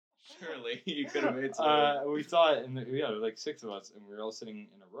Surely you could have made some. We saw it, and there were like 6 of us, and we were all sitting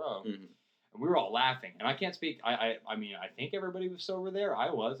in a row. Mm-hmm. And we were all laughing, and I can't speak. I mean, I think everybody was sober there. I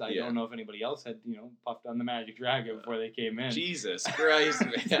was. I don't know if anybody else had, puffed on the Magic Dragon before they came in. Jesus Christ,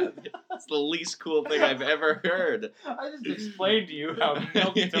 man! That's the least cool thing I've ever heard. I just explained to you how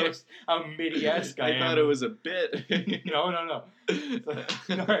milquetoast, how MIDI-esque I am. I thought it was a bit. No. All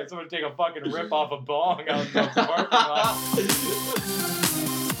right, so I'm gonna take a fucking rip off a bong out in the parking lot.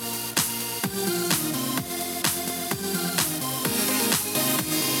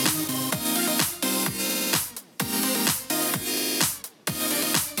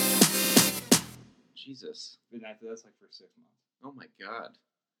 Jesus. And that's like for 6 months. Oh my God.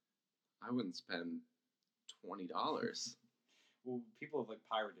 I wouldn't spend $20. Well, people have like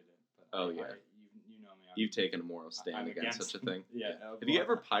pirated it. But you know me. You've taken a moral stand against such a thing. Yeah. Have you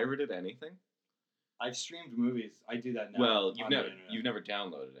ever pirated anything? I've streamed movies. I do that now. Well, you've never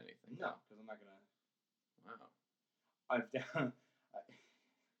downloaded anything. No, because I'm not gonna. Wow.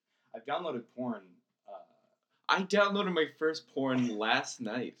 I've downloaded porn. I downloaded my first porn last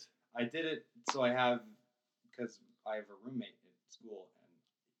night. I did it so because I have a roommate at school, and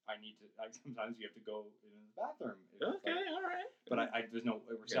I need to. Sometimes you have to go in the bathroom. Okay, all right. But there's no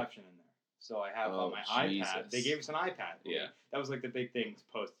reception in there, so I have on my Jesus. iPad. They gave us an iPad. Yeah, that was like the big thing.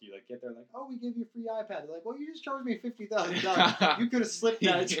 Post you like get there like, oh, we gave you a free iPad. They're like, well, you just charged me $50,000. You could have slipped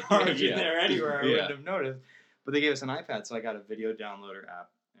that charge in there anywhere. I wouldn't have noticed. But they gave us an iPad, so I got a video downloader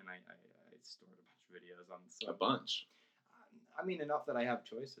app, and I stored a bunch of videos on. A bunch. I mean, enough that I have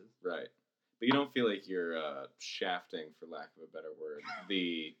choices. Right. But you don't feel like you're shafting, for lack of a better word,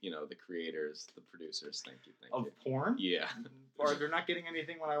 the creators, the producers. Thank you. Of porn? Yeah. Or they're not getting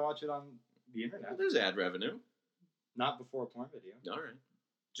anything when I watch it on the internet. Well, there's ad revenue. Not before a porn video. All right.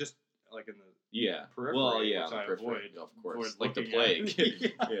 Just like in the periphery. Well, yeah, on the periphery, of course. Like the plague.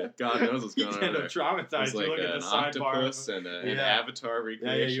 Yeah. God knows what's going on there. Traumatized. It's like you look at the octopus and an Avatar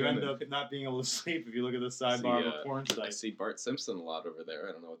recreation. Yeah, you end up not being able to sleep if you look at the sidebar of a porn site. I see Bart Simpson a lot over there.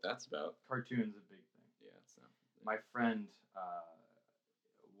 I don't know what that's about. Cartoon's a big thing. Yeah. So. My friend,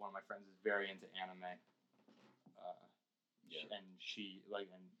 one of my friends is very into anime. And she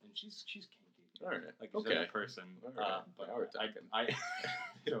and she's kinky. All right. Like she's a person. All right. But now we're talking. I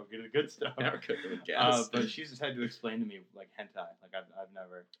get the good stuff. Now we're cooking with gas. But she's just had to explain to me like hentai. Like I've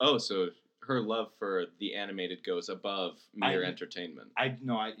never. Oh, so her love for the animated goes above mere entertainment. I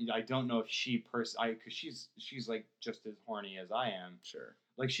don't know if she because she's like just as horny as I am. Sure.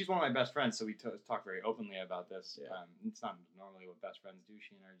 Like she's one of my best friends, so we talk very openly about this. Yeah. It's not normally what best friends do.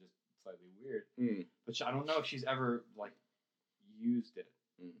 She and I are just slightly weird. But I don't know if she's ever like used it.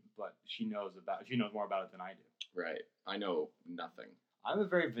 But she knows more about it than I do. Right. I know nothing. I'm a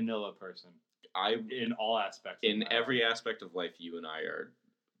very vanilla person. In all aspects. In every aspect of life, you and I are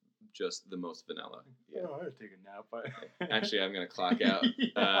just the most vanilla. Yeah. Oh, I gotta take a nap. Actually, I'm gonna clock out.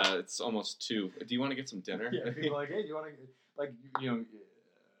 It's almost 2. Do you want to get some dinner? Yeah. People are like, hey, do you want to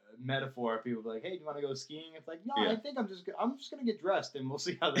metaphor? People are like, hey, do you want to go skiing? It's like, no, I think I'm just gonna get dressed and we'll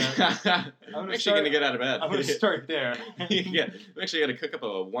see how that. I'm actually gonna get out of bed. I'm gonna start there. Yeah, I'm actually gonna cook up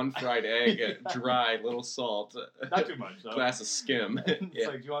a 1 fried egg, dry, little salt, not too much, though. Glass of skim. It's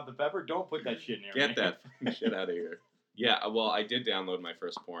like, do you want the pepper? Don't put that shit near me. Get that shit out of here. Yeah, well, I did download my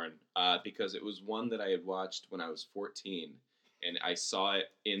first porn because it was one that I had watched when I was 14. And I saw it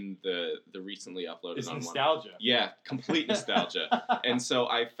in the recently uploaded. It's on nostalgia. One. Yeah, complete nostalgia. And so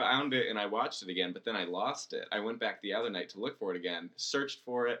I found it and I watched it again, but then I lost it. I went back the other night to look for it again, searched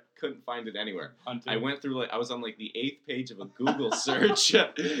for it, couldn't find it anywhere. I went through I was on the 8th page of a Google search,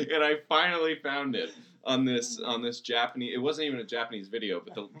 and I finally found it on this Japanese. It wasn't even a Japanese video,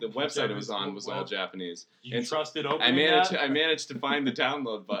 but the website it was on was all Japanese. You trusted opening I managed to find the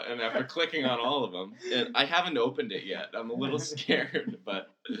download button after clicking on all of them. And I haven't opened it yet. I'm a little scared, but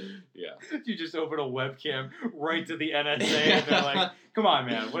yeah. You just open a webcam right to the NSA, and they're like, "Come on,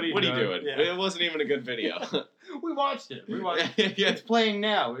 man, what are you doing?" Yeah. It wasn't even a good video. We watched it. It's playing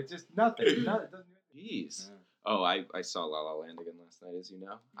now. It's just nothing. It doesn't. Jeez. Yeah. Oh, I saw La La Land again last night, as you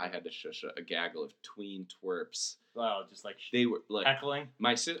know. I had to shush a gaggle of tween twerps. Wow, just like they were like heckling.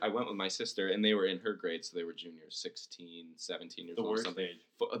 I went with my sister, and they were in her grade, so they were juniors, 16, 17 years old. The worst something.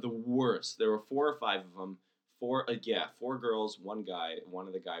 age. The worst. There were 4 or 5 of them. 4 girls, 1 guy. One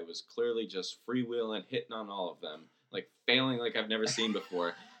of the guy was clearly just freewheeling, hitting on all of them, like failing like I've never seen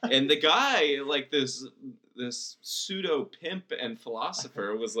before. And the guy, like this pseudo pimp and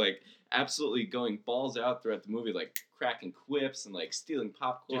philosopher, was like absolutely going balls out throughout the movie, like cracking quips and like stealing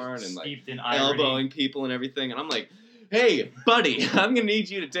popcorn just and like in elbowing people and everything. And I'm like, Hey, buddy, I'm gonna need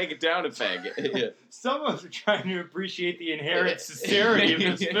you to take it down a peg. Some of us are trying to appreciate the inherent sincerity of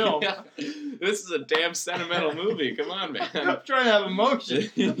this film. This is a damn sentimental movie. Come on, man. I'm trying to have emotion.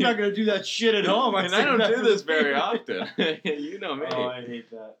 I'm not gonna do that shit at home. And I don't do this very often. You know me. Oh, I hate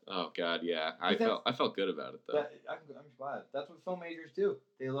that. Oh God, yeah. I felt good about it though. I'm glad. That's what film majors do.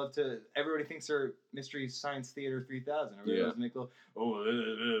 They love to. Everybody thinks they're Mystery Science Theater 3000. Everybody loves to make little.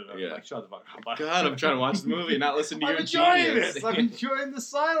 Like shut the fuck up. God, I'm trying to watch the movie, not listen to your genius. I'm enjoying the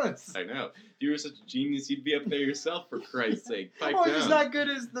silence. I know. If you were such a genius, you'd be up there yourself, for Christ's sake. Pipe down. It's not good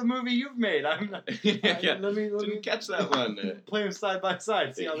as the movie you've made. I'm not. Let me catch that one. Play them side by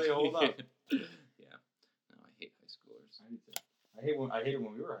side. See how they hold up. Yeah. No, I hate high schoolers. I hated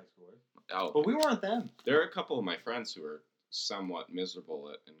when we were high schoolers. Oh, but we weren't them. There are a couple of my friends who are somewhat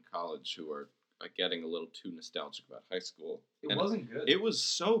miserable in college who are getting a little too nostalgic about high school. It wasn't good. It was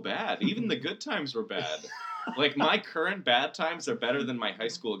so bad. Even the good times were bad. Like my current bad times are better than my high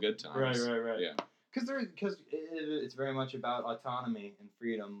school good times. Right. Yeah. Because it's very much about autonomy and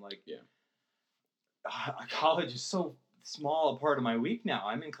freedom. Like, college is so small a part of my week now.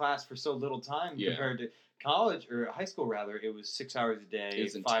 I'm in class for so little time compared to college or high school rather. It was 6 hours a day. It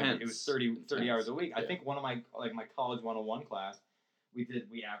was intense. It was 30 hours a week. Yeah. I think one of my college 101 class. We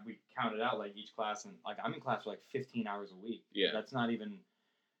counted out like each class and like I'm in class for like 15 hours a week. Yeah. It's not even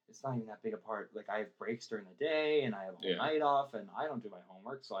that big a part. Like I have breaks during the day and I have a whole night off and I don't do my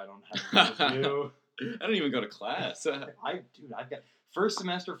homework, so I don't have anything to do. I don't even go to class. I've got first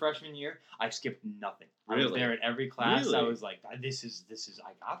semester freshman year, I skipped nothing. Really? I was there at every class. Really? I was like, this is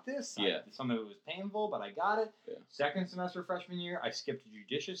I got this. Yeah. Some of it was painful, but I got it. Yeah. Second semester freshman year, I skipped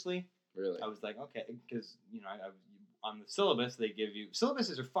judiciously. Really? I was like, okay, because I on the syllabus they give you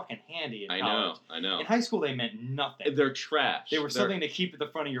syllabuses are fucking handy in college. I know. In high school they meant nothing. They're trash. They were something to keep at the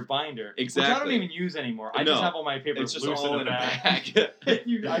front of your binder. Exactly. Which I don't even use anymore. I just have all my papers just loose all in the bag.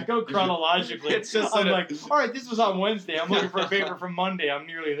 I go chronologically. It's just I'm like, all right, this was on Wednesday. I'm looking for a paper from Monday. I'm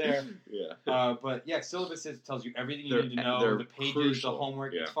nearly there. Yeah. But yeah, syllabuses tells you everything you need to know. The pages, crucial. The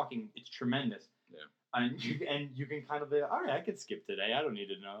homework. Yeah. It's tremendous. Yeah. And you can kind of be, all right, I could skip today. I don't need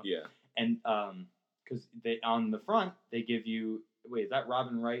to know. Yeah. And because they on the front they give you is that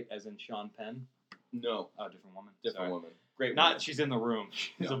Robin Wright as in Sean Penn? No. Oh, different woman. Different woman. Great. Not woman. She's in the room.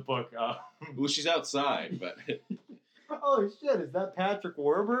 She's a book. Well, she's outside, but. Oh shit! Is that Patrick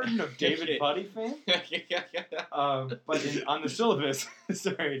Warburton of David Putty fame? But on the syllabus,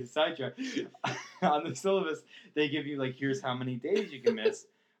 sorry to sidetrack. On the syllabus, they give you like, here's how many days you can miss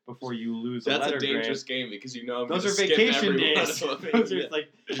before you lose a letter grade. That's a dangerous game because those are vacation days. Those are like,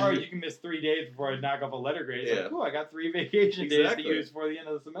 all right, you can miss 3 days before I knock off a letter grade. It's like, cool, I got 3 vacation days to use before the end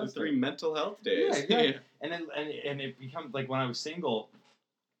of the semester. 3 mental health days. Yeah, exactly. And then and it becomes like when I was single,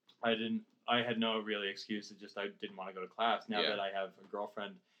 I had no really excuse. I didn't want to go to class. Now that I have a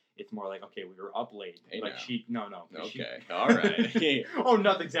girlfriend, it's more like, okay, we were up late. Hey, like no. no. Okay, all right. Oh,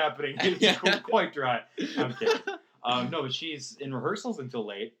 nothing's happening. It's quite dry. I'm kidding. No, but she's in rehearsals until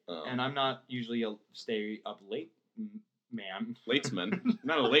late, and I'm not usually a stay up late man. Latesman,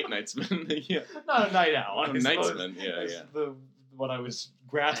 not a late nightsman. Yeah, not a night owl. Not a nightsman. Yeah. What I was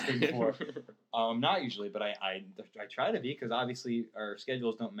grasping for. Not usually, but I try to be because obviously our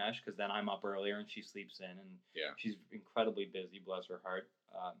schedules don't mesh because then I'm up earlier and she sleeps in and she's incredibly busy. Bless her heart.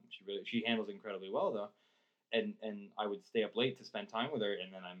 She handles it incredibly well though. And I would stay up late to spend time with her,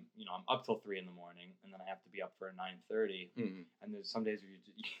 and then I'm up till 3 a.m, and then I have to be up for 9:30. And there's some days where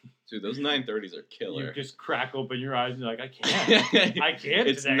dude, those 9:30s are killer. You just crack open your eyes and you're like, I can't. I can't.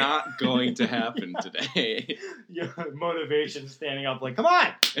 It's today. not going to happen today. Motivation standing up like, come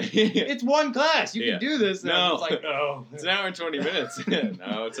on, it's one class, you can do this. And no, it's like, no, it's an hour and 20 minutes.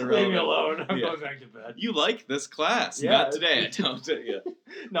 No, it's irrelevant. Leave me alone. I'm going back to bed. You like this class? Not today. I don't.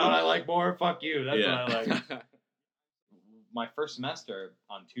 No, I like more. Fuck you. That's what I like. My first semester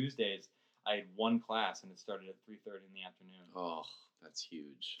on Tuesdays, I had 1 class and it started at 3:30 in the afternoon. Oh, that's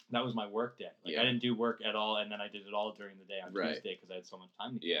huge. That was my work day. I didn't do work at all, and then I did it all during the day on Tuesday because I had so much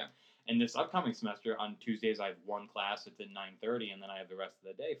time to do it. And this upcoming semester on Tuesdays, I have 1 class. It's at 9:30, and then I have the rest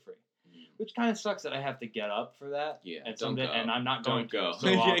of the day free. Which kind of sucks that I have to get up for that. Yeah, and I'm not going to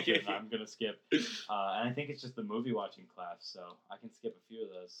so often. I'm going to skip. And I think it's just the movie watching class, so I can skip a few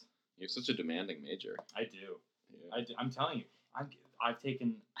of those. You're such a demanding major. I do. Yeah. I'm telling you, I've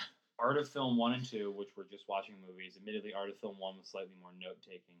taken Art of Film 1 and 2, which were just watching movies. Admittedly, Art of Film 1 was slightly more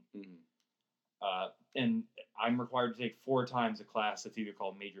note-taking. And I'm required to take 4 times a class that's either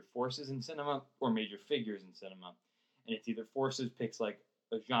called Major Forces in Cinema or Major Figures in Cinema. And it's either Forces picks like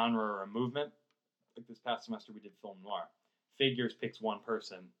a genre or a movement. Like this past semester we did film noir. Figures picks one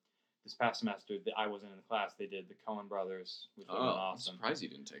person. this past semester, I wasn't in the class. They did the Coen Brothers, which was awesome. I'm surprised you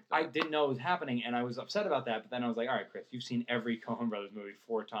didn't take that. I didn't know it was happening, and I was upset about that. But then I was like, all right, Chris, you've seen every Coen Brothers movie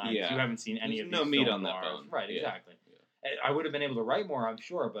 4 times. Yeah. You haven't seen any of these. No meat on that bone. Right, exactly. Yeah. I would have been able to write more, I'm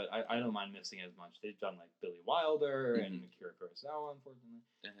sure, but I don't mind missing as much. They've done like Billy Wilder and Akira Kurosawa, unfortunately.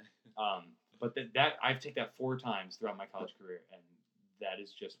 But that I've taken that 4 times throughout my college career, and that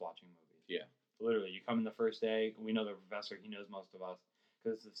is just watching movies. Yeah. Literally, you come in the first day. We know the professor. He knows most of us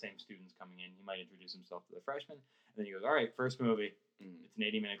because it's the same students coming in. He might introduce himself to the freshmen, and then he goes, "All right, first movie. It's an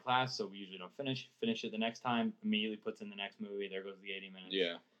 80-minute class, so we usually don't finish. Finish it the next time. Immediately puts in the next movie. There goes the 80 minutes.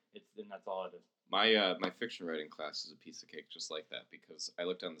 Yeah. And that's all it is. My fiction writing class is a piece of cake just like that because I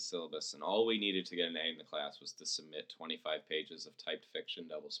looked on the syllabus and all we needed to get an A in the class was to submit 25 pages of typed fiction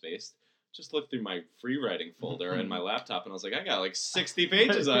double-spaced. Just looked through my free writing folder and my laptop and I was like, I got like 60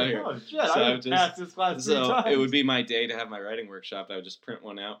 pages on here. Oh shit, so I would pass this class 3 times. It would be my day to have my writing workshop. I would just print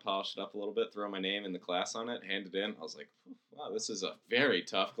one out, polish it up a little bit, throw my name in the class on it, hand it in. I was like, wow, this is a very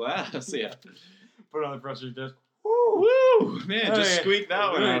tough class. Yeah. Put it on the professor's desk. Woo! Man, just squeaked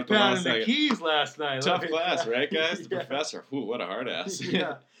that one out. Pounding the keys last night. Tough class, right, guys? The professor. Ooh, what a hard ass.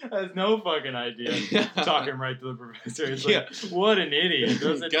 Yeah, has no fucking idea. Talking right to the professor. It's like, what an idiot.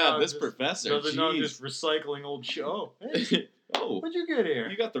 Professor. Doesn't know just recycling old show. Hey, what'd you get here?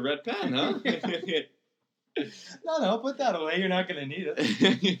 You got the red pen, huh? No, put that away. You're not going to need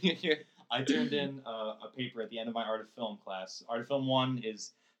it. I turned in a paper at the end of my Art of Film class. Art of Film 1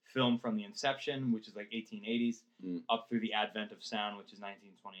 is film from the inception, which is like 1880s, up through the advent of sound, which is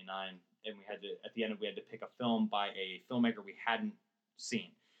 1929. And we had to, at the end, we had to pick a film by a filmmaker we hadn't seen.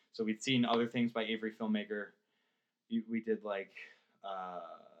 So we'd seen other things by Avery Filmmaker. We did like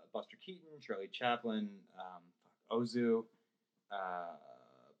Buster Keaton, Charlie Chaplin, Ozu,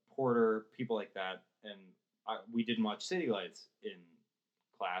 Porter, people like that. And we didn't watch City Lights in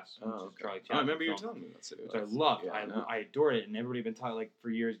class. Charlie Chaplin. I remember you telling me about City Lights. Which I loved. Yeah, I adored it, and everybody had been talking like for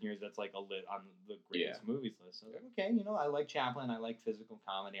years and years. That's like on the greatest movies list. So I was like, okay, I like Chaplin. I like physical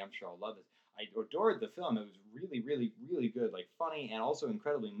comedy. I'm sure I'll love this. I adored the film. It was really, really, really good. Like funny and also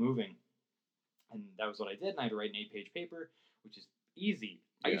incredibly moving. And that was what I did. And I had to write an 8-page paper, which is easy.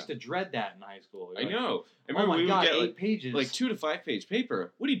 I used to dread that in high school. I know. I remember we would get 8 pages. Like 2 to 5 page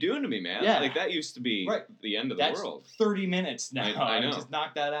paper. What are you doing to me, man? Yeah. Like that used to be the end of the world. 30 minutes now. I know. Just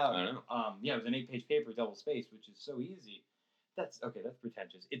knock that out. I know. It was an 8-page paper, double spaced, which is so easy. That's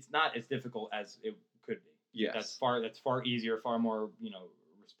pretentious. It's not as difficult as it could be. Yes. That's far easier, far more,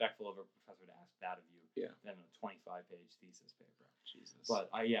 respectful of a professor to ask that of you than a 25-page thesis paper. Jesus. But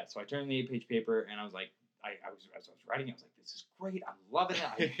so I turned in the 8-page paper and I was like, as I was writing, I was like, this is great. I'm loving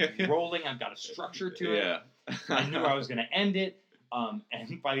it. I'm rolling. I've got a structure to it. I knew I was going to end it.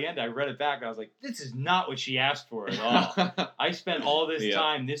 And by the end, I read it back and I was like, this is not what she asked for at all. I spent all this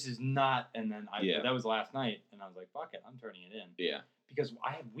time. This is not. And then that was last night. And I was like, fuck it. I'm turning it in. Yeah. Because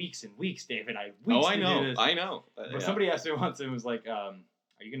I had weeks and weeks, David. I had weeks to do this. I know. But somebody asked me once and was like, are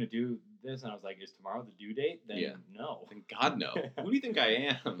you going to do this? And I was like, is tomorrow the due date? Then no. Then God, no. Who do you think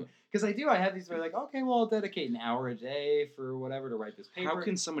I am? Because I have these where like, okay, well, I'll dedicate an hour a day for whatever to write this paper. How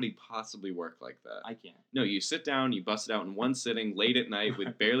can somebody possibly work like that? I can't. No, you sit down, you bust it out in one sitting, late at night,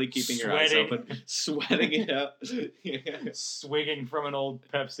 with barely keeping your eyes open, sweating it out. Swigging from an old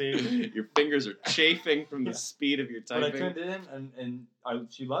Pepsi. Your fingers are chafing from the speed of your typing. But I turned it in, and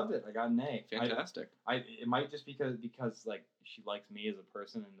she loved it. I got an A. Fantastic. It might just because like she likes me as a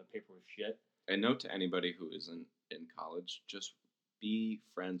person and the paper was shit. And note to anybody who isn't in college, just be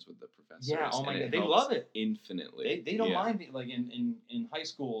friends with the professors. Yeah, oh my God. They love it. Infinitely. They don't mind it. Like in high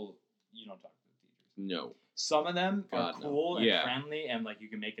school, you don't talk to the teachers. No. Some of them are cool and friendly and like you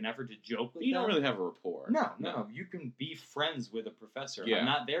can make an effort to joke with them. You don't really have a rapport. No. You can be friends with a professor. Yeah. I'm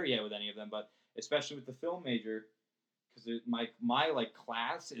not there yet with any of them, but especially with the film major, because my like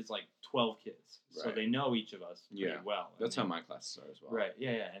class is like 12 kids, so they know each of us pretty well. That's how my classes are as well. Right.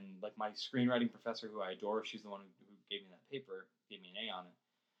 Yeah. And like my screenwriting professor, who I adore, she's the one who gave me that paper, gave me an A on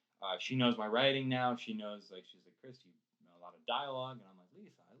it. She knows my writing now. She knows she's like, Chris, you know a lot of dialogue, and I'm like,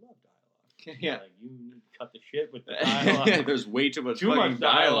 Lisa, I love dialogue. Yeah. Like, you need to cut the shit with the dialogue. There's way too much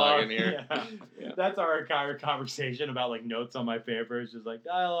dialogue in here. Yeah. That's our conversation about like notes on my paper. It's just like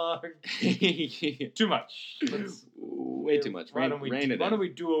dialogue. Too much. Way too much. Why don't we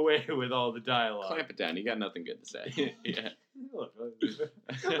do away with all the dialogue? Clamp it down. You got nothing good to say.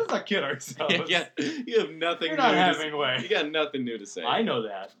 Let's not kid ourselves. You have nothing. You're not having way. You got nothing new to say. I know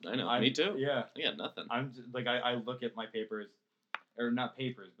that. I know. Me too. Yeah. I got nothing. I'm just, like I look at my papers, or not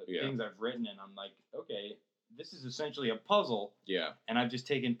papers, but things I've written, and I'm like, okay, this is essentially a puzzle. Yeah. And I've just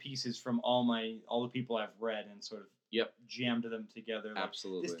taken pieces from all the people I've read and sort of jammed them together. Like,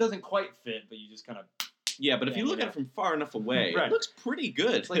 absolutely. This doesn't quite fit, but you just kind of. Yeah, but if you look at it from far enough away, it looks pretty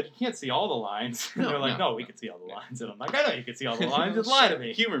good. It's like you can't see all the lines. And they're like, no, we can see all the lines. And I'm like, I know you can see all the lines. Just lie to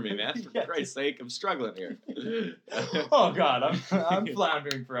me. Humor me, man. For Christ's sake, I'm struggling here. Oh, God. I'm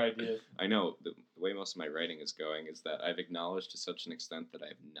floundering for ideas. I know. The way most of my writing is going is that I've acknowledged to such an extent that I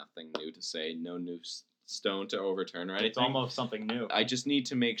have nothing new to say, no new stone to overturn or anything. It's almost something new. I just need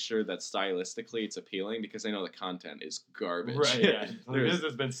to make sure that stylistically it's appealing because I know the content is garbage. Right, yeah. This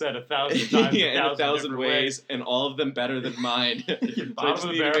has been said 1,000 times. In 1,000 ways, and all of them better than mine. So I just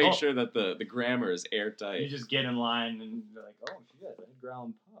need to make sure that the grammar is airtight. You just get in line and you're like, oh, shit, Edgar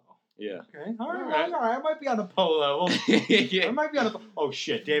Allan Poe. Yeah. Okay. All right. I might be on a Poe level. I might be on a... Oh,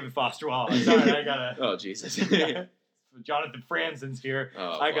 shit. David Foster Wallace. All right, I gotta... Oh, Jesus. Jonathan Franzen's here.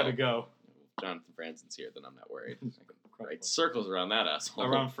 I gotta go. Jonathan Franzen's here, then I'm not worried. I can write circles around that asshole.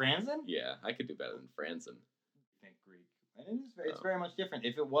 Around Franzen? Yeah, I could do better than Franzen. I think Greek. And it's very much different.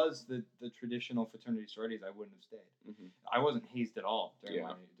 If it was the traditional fraternity sororities, I wouldn't have stayed. Mm-hmm. I wasn't hazed at all during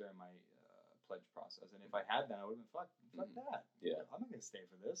my pledge process. And if I had been, I would have been, fuck that. Yeah. I'm not going to stay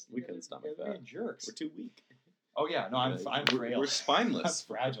for this. We couldn't stop with that. Being jerks. We're too weak. Oh, yeah. No, I'm frail. We're spineless.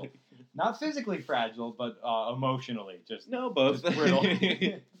 I'm fragile. Not physically fragile, but emotionally. Both. Just brittle.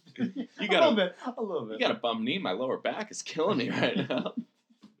 You got a little bit. You got a bum knee. My lower back is killing me right now.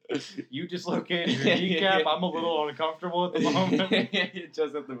 You dislocated your kneecap. I'm a little uncomfortable at the moment.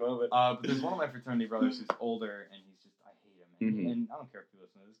 Just at the moment. But there's one of my fraternity brothers who's older, and I hate him. And I don't care if you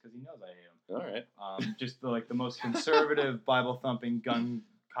listen to this because he knows I hate him. All right. Just the most conservative, Bible thumping, gun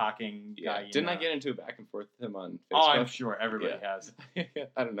cocking guy. Didn't I get into a back and forth with him on Facebook? Oh, I'm sure everybody has.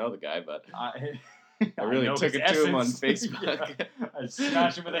 I don't know the guy, but I really took it to him on Facebook. I'd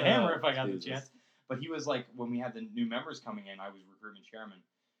smash him with a hammer if I got the chance. But he was like, when we had the new members coming in, I was recruitment chairman.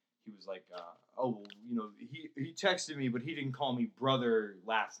 He was like, he texted me, but he didn't call me brother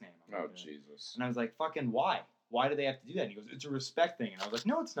last name. Jesus. And I was like, fucking why? Why do they have to do that? And he goes, it's a respect thing. And I was like,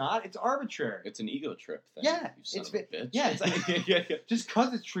 no, it's not. It's arbitrary. It's an ego trip thing. Yeah. You son of a bitch. Yeah. It's like, just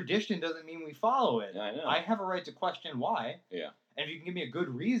because it's tradition doesn't mean we follow it. I know. I have a right to question why. Yeah. And if you can give me a good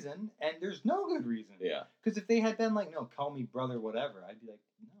reason, and there's no good reason. Yeah. Because if they had been like, no, call me brother, whatever, I'd be like,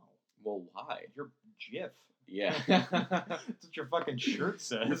 no. Well, why? You're Jif. Yeah. That's what your fucking shirt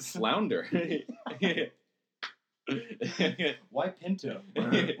says. You're Flounder. Why Pinto?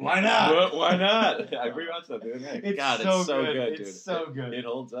 Why not? Why not? I rewatched that the other night. It's so good, dude. It's so good. It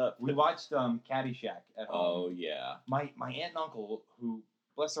holds up. We watched Caddyshack at home. Oh, yeah. My aunt and uncle, who,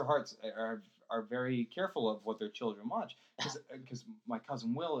 bless their hearts, are very careful of what their children watch. Because my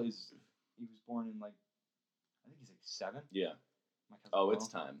cousin Will he was born in, like, I think he's like 7. Yeah. My cousin Will. It's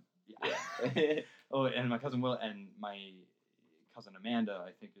time. Yeah. Oh, and my cousin Will and my cousin Amanda,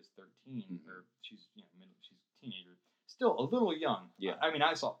 I think, is 13, or she's she's a teenager, still a little young. Yeah. I mean,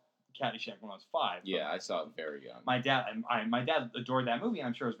 I saw Caddyshack when I was 5. Yeah, I saw it very young. My dad adored that movie, and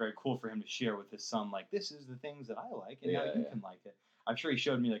I'm sure it was very cool for him to share with his son, like, this is the things that I like, and now you can like it. I'm sure he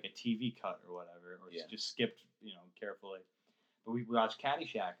showed me like a TV cut or whatever, or just skipped, carefully. But we watched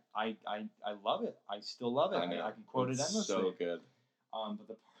Caddyshack. I love it. I still love it. I can quote it endlessly. So good. But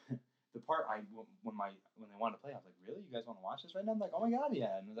the part when they wanted to play, I was like, really? You guys want to watch this right now? I'm like, oh my god,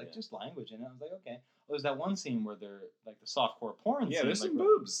 yeah. And it was like, just language. And I was like, okay. Well, there's that one scene where they're like the softcore porn scene. Yeah, there's like, some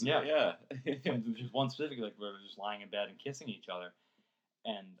boobs. Yeah. There's one specifically, like, where they're just lying in bed and kissing each other.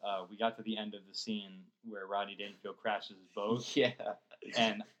 And we got to the end of the scene where Rodney Dangerfield crashes his boat. Yeah.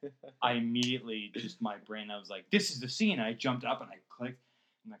 And I immediately, my brain, I was like, this is the scene. And I jumped up and I clicked.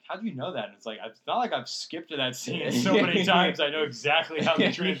 I'm like, how do you know that? And it's like, it's not like I've skipped to that scene so many times. I know exactly how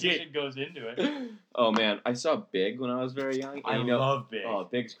the transition goes into it. Oh, man. I saw Big when I was very young. I love Big. Oh,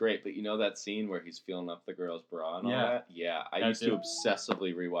 Big's great. But you know that scene where he's feeling up the girl's bra and all that? Yeah. I used to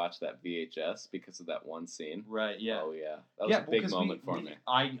obsessively rewatch that VHS because of that one scene. Right, yeah. Oh, yeah. That was a big moment for me.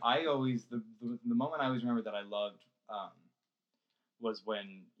 I always, the moment I always remember that I loved was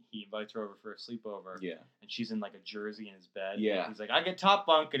when he invites her over for a sleepover. Yeah. And she's in like a jersey in his bed. Yeah. He's like, I get top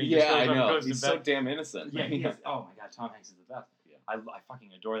bunk, and he just goes over and goes to bed. He's so damn innocent. Yeah, he is. Oh my god, Tom Hanks is the best. Yeah. I fucking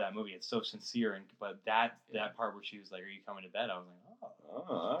adore that movie. It's so sincere, but that part where she was like, "Are you coming to bed?" I was like,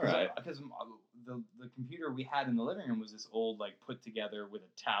 "Oh, all right." Because the computer we had in the living room was this old, like, put together with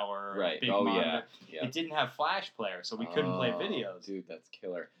a tower. Right. Big monitor. Yeah. It didn't have flash player, so we couldn't play videos. Dude, that's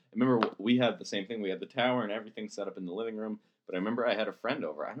killer. I remember we had the same thing. We had the tower and everything set up in the living room. But I remember I had a friend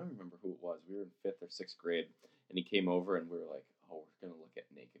over. I don't remember who it was. We were in 5th or 6th grade, and he came over, and we were like, oh, we're gonna look at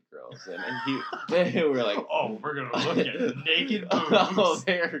naked girls, and they were like, oh, we're gonna look at naked boobs. Oh,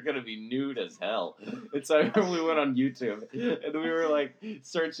 they are gonna be nude as hell. And so I remember we went on YouTube and we were like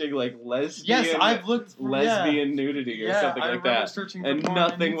searching like lesbian. Yes, I've looked for lesbian nudity or something like that, searching and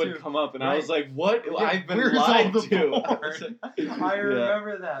nothing would come up, and I was like, "What? Yeah, I've been lied to." I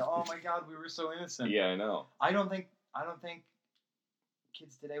remember that. Oh my god, we were so innocent. Yeah, I know. I don't think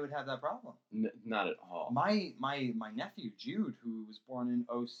kids today would have that problem. Not at all. My nephew Jude, who was born in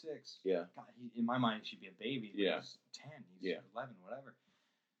 2006. Yeah. God, in my mind, he should be a baby. Yeah. He's 10. He's 11, whatever.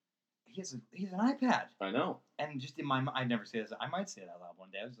 He has an iPad. I know. And just in my mind, I'd never say this. I might say it out loud one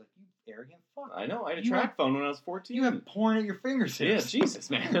day. I was like, you arrogant fuck. I know. I had a track phone when I was 14. You have porn at your fingertips. Yeah, Jesus,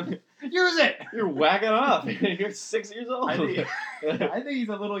 man. Use it. You're whacking off. You're 6 years old. I think he's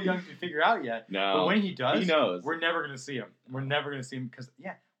a little young to figure out yet. No. But when he does, he knows. We're never going to see him. We're never going to see him because,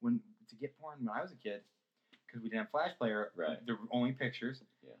 to get porn when I was a kid, because we didn't have Flash Player, there were only pictures.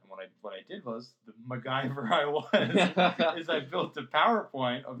 Yeah. And what I did was, the MacGyver I was, is I built a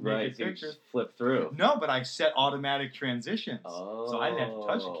PowerPoint of naked pictures. Flip through. No, but I set automatic transitions. Oh. So I didn't have to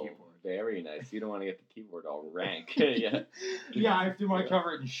touch the keyboard. Very nice. You don't want to get the keyboard all rank. Yeah. Yeah, I have to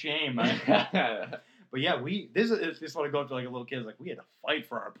cover it in shame. But yeah, this is what I go up to like a little kid. Like, we had to fight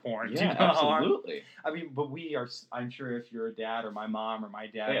for our porn. Yeah, absolutely. I mean, but we are. I'm sure if you're a dad or my mom or my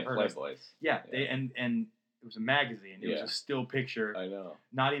dad, they had Playboys. Yeah, and it was a magazine. It was a still picture. I know.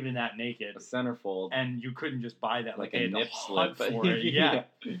 Not even that naked. A centerfold. And you couldn't just buy that. Like a nip slip. For it. Yeah.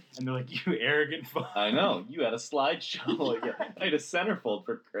 And they're like, you arrogant fuck. I know. You had a slideshow. I had a centerfold,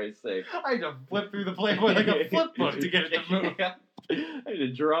 for Christ's sake. I had to flip through the Playboy like a flip book to get it to move. I had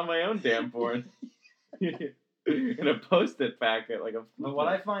to draw my own damn porn. In a Post-it packet, like a. But what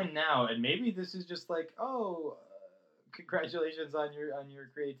I find now, and maybe this is just like, congratulations on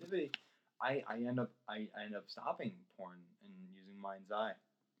your creativity. I end up stopping porn and using Mind's Eye.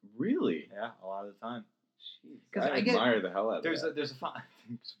 Really? Yeah, a lot of the time. Jeez, I admire the hell out of that. There's a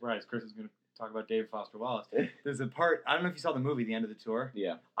surprise. Chris is going to talk about David Foster Wallace. There's a part. I don't know if you saw the movie, The End of the Tour.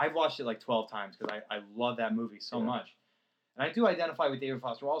 Yeah. I've watched it like 12 times because I love that movie so much. And I do identify with David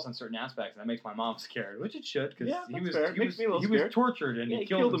Foster Wallace on certain aspects, and that makes my mom scared, which it should, because he was tortured and he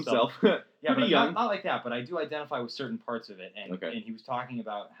killed himself. Yeah, but not like that. But I do identify with certain parts of it, and he was talking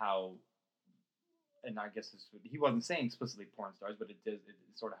about how, and I guess he wasn't saying explicitly porn stars, but it's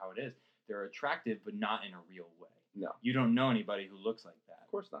sort of how it is. They're attractive, but not in a real way. No, you don't know anybody who looks like that.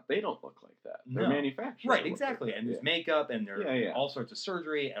 Of course not. They don't look like that. They're manufactured. Right, exactly. And there's makeup, and there's all sorts of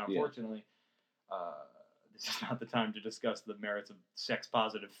surgery, and unfortunately. This is not the time to discuss the merits of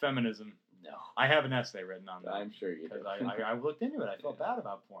sex-positive feminism. No. I have an essay written on that. I'm sure you do. Because I looked into it. I felt bad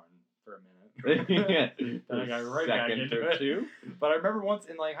about porn for a minute. Then I got right back into it. Too. But I remember once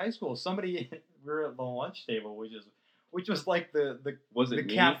in like high school, we were at the lunch table, which was like the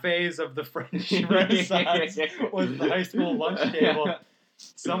cafes of the French Renaissance was the high school lunch table.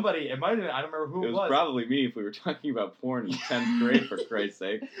 Somebody, it might have been, I don't remember who it was. It was probably me if we were talking about porn in 10th grade, for Christ's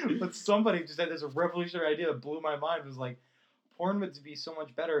sake. But somebody just had this revolutionary idea that blew my mind. It was like, porn would be so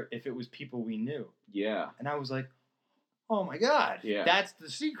much better if it was people we knew. Yeah. And I was like, oh my God. Yeah. That's the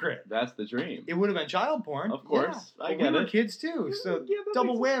secret. That's the dream. It would have been child porn. Of course. Yeah. We were kids too. So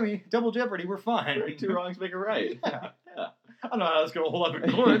double whammy, double jeopardy, we're fine. Two wrongs make a right. Yeah. I don't know how that's going to hold up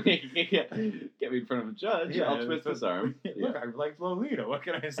in court. Get me in front of a judge. Yeah, I'll twist his arm. Look, I like Lolita. What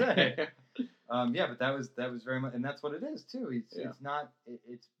can I say? But that was very much, and that's what it is too. It's not. It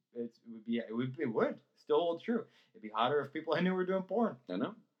would still hold true. It'd be hotter if people I knew were doing porn. I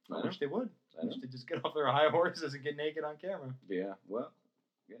know. I wish they would. I wish they'd just get off their high horses and get naked on camera. Yeah. Well.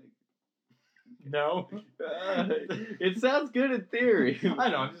 Yeah. No. It sounds good in theory. I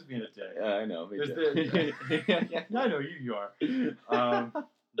know, I'm just being a dick. I know. I know you are.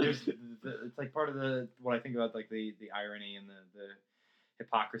 It's like part of what I think about, like the irony and the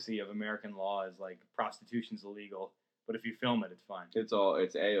hypocrisy of American law is like prostitution's illegal, but if you film it, it's fine. It's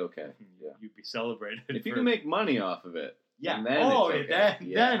A-okay. Yeah. You'd be celebrated. If you can make money off of it. Yeah. Then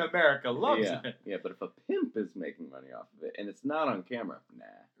then America loves it. Yeah, but if a pimp is making money off of it and it's not on camera, nah.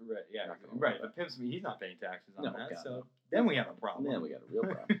 Right. Yeah. Right. But pimp's he's not paying taxes on that, so then we have a problem. Then we got a real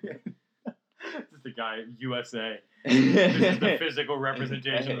problem. This is the guy USA. This is the physical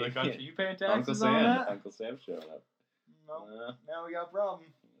representation of the country. You paying taxes on that? Uncle Sam showing up. No. Now we got a problem.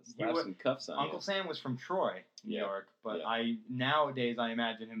 Slap some cuffs on Uncle Sam was from Troy, New York, but nowadays I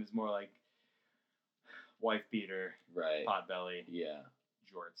imagine him as more like wife beater, potbelly,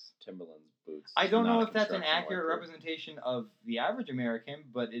 jorts, Timberlands boots. I don't know if that's an accurate representation of the average American,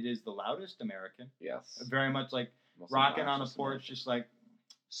 but it is the loudest American. Yes. Very much like rocking on a porch, just like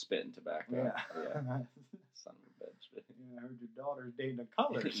spitting tobacco. Yeah. Son of a bitch. I heard your daughter's dating a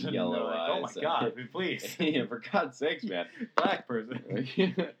color. Yellow eyes. Oh my God, please. Yeah, for God's sakes, man. Black person.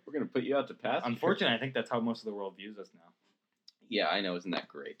 We're going to put you out to pasture. Unfortunately, I think that's how most of the world views us now. Yeah, I know. Isn't that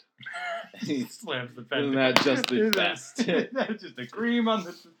great? He slams the pen. Isn't that just the best? That's just the cream on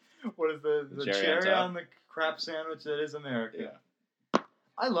the... What is the cherry on the crap sandwich that is America? Yeah.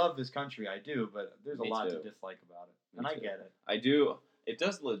 I love this country, I do, but there's a lot to dislike about it. And I get it. I do. It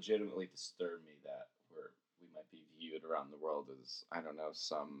does legitimately disturb me that we might be viewed around the world as, I don't know,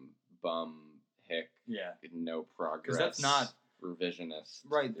 some bum hick, no progress. Because that's not... revisionist.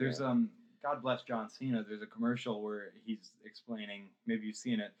 Right, there's, God bless John Cena, there's a commercial where he's explaining, maybe you've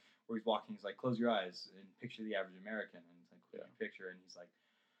seen it, where he's walking, he's like, close your eyes and picture the average American. And it's like, close your picture, and he's like,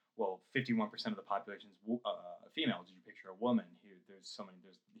 well, 51% of the population is female. Did you picture a woman?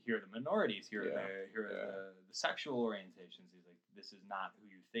 Here are the minorities. Here are the sexual orientations. He's like, this is not who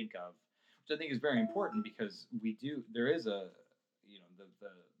you think of, which I think is very important because there is a,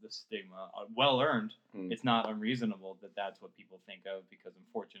 the stigma, well earned. It's not unreasonable that that's what people think of because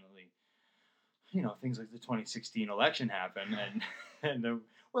unfortunately, things like the 2016 election happened and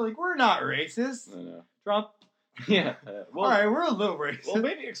we're like, we're not racist. I know. Trump. Yeah. All right, we're a little racist. Well,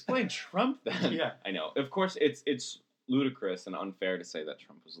 maybe explain Trump then. Yeah. I know. Of course, it's ludicrous and unfair to say that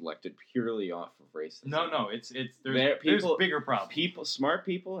Trump was elected purely off of racism. No, there's bigger problems. Smart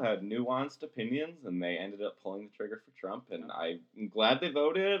people had nuanced opinions, and they ended up pulling the trigger for Trump, and I'm glad they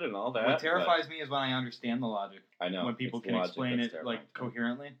voted and all that. What terrifies me is when I understand the logic. I know. When people can explain it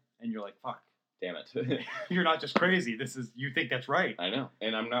coherently, and you're like, fuck. Damn it. You're not just crazy. You think that's right. I know.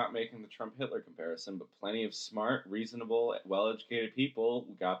 And I'm not making the Trump-Hitler comparison, but plenty of smart, reasonable, well-educated people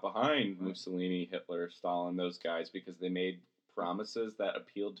got behind Mussolini, Hitler, Stalin, those guys, because they made promises that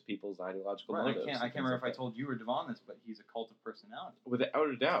appealed to people's ideological motives. I can't remember if I told you or Devon this, but he's a cult of personality. Without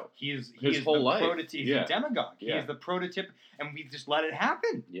a doubt. He is his whole the life. He's a demagogue. He is the prototype, and we just let it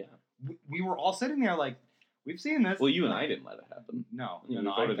happen. Yeah. We were all sitting there like, we've seen this. Well, you and I didn't let it happen. No. You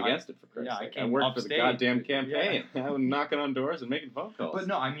voted against it, for Christ's sake. I worked for the upstate. goddamn campaign. I was knocking on doors and making phone calls. But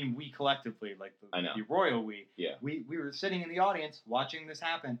no, I mean, we collectively, like the royal we. Yeah. We were sitting in the audience watching this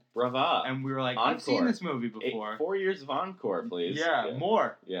happen. Brava. And we were like, Encore. I've seen this movie before. 4 years of encore, please. Yeah,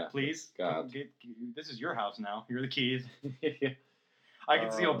 more. Yeah. Please. God. This is your house now. Here are the keys. Yeah. I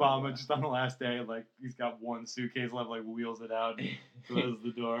can see Obama just on the last day, like, he's got one suitcase left, like, wheels it out, closes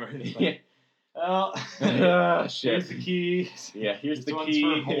the door. It's like, well, here's the keys. Yeah, here's the key. This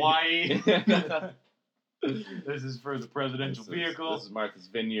one's for Hawaii. This is for the presidential vehicle. This is Martha's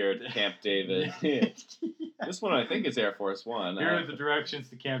Vineyard, Camp David. This one I think is Air Force One. Here are the directions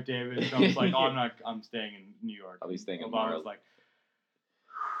to Camp David. Trump's like, I'm staying in New York. I'll be staying in Obama's like,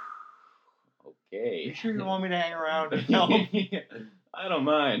 okay. You sure you want me to hang around and help? I don't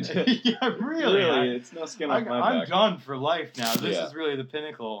mind. Yeah, really. It's no skin off my back. I'm done for life now. This is really the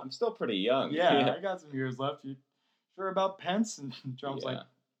pinnacle. I'm still pretty young. Yeah, I got some years left. You sure about Pence? And Trump's like,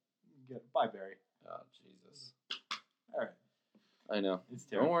 bye, Barry. Oh, Jesus. All right. I know. It's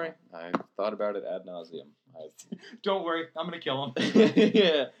terrible. Don't worry. I thought about it ad nauseum. Don't worry. I'm going to kill him.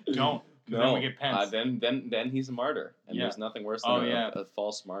 Yeah. Don't. No. Then we get Pence. Then he's a martyr. And there's nothing worse than a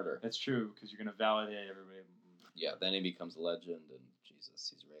false martyr. That's true, because you're going to validate everybody. Yeah, then he becomes a legend, and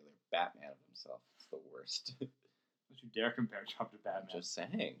Jesus, he's a regular Batman of himself. It's the worst. Don't you dare compare Trump to Batman. I'm just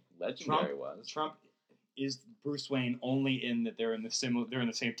saying. Legendary was. Trump is Bruce Wayne only in that they're in the same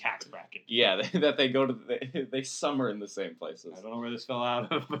tax bracket. Yeah, that they go to they summer in the same places. I don't know where this fell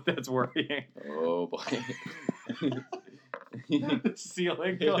out of, but that's worrying. Oh boy. The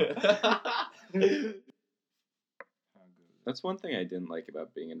ceiling. That's one thing I didn't like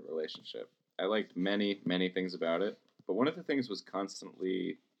about being in a relationship. I liked many, many things about it, but one of the things was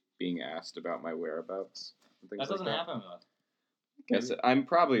constantly being asked about my whereabouts. And things that doesn't happen with us. Guess I'm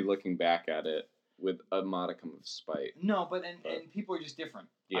probably looking back at it with a modicum of spite. No, but people are just different.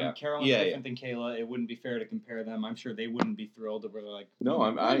 Yeah. I mean, Carolyn's different than Kayla. It wouldn't be fair to compare them. I'm sure they wouldn't be thrilled if they're like, no,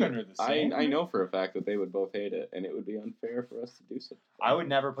 I know for a fact that they would both hate it, and it would be unfair for us to do so. I would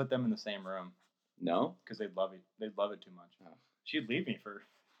never put them in the same room. No? Because they'd love it. They'd love it too much. Oh. She'd leave me for...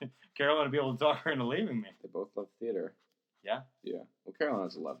 Carolyn would be able to talk her into leaving me. They both love theater. Yeah? Yeah. Well, Carolyn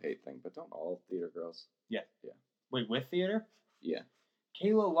has a love-hate thing, but don't all theater girls? Yeah. Yeah. Wait, with theater? Yeah.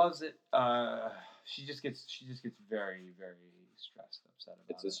 Kayla loves it. She just gets very, very stressed, upset about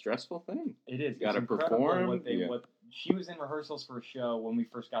it. It's a stressful thing. It is. You gotta perform. What she was in rehearsals for a show when we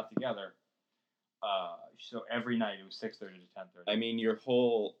first got together. So every night it was 6:30 to 10:30. I mean, the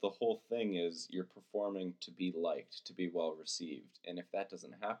whole thing is you're performing to be liked, to be well received, and if that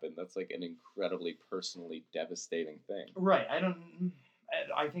doesn't happen, that's like an incredibly personally devastating thing. Right.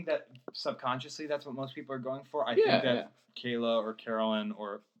 I think that subconsciously that's what most people are going for. I think that Kayla or Carolyn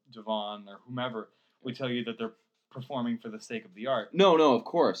or Devon or whomever would tell you that they're performing for the sake of the art. No, of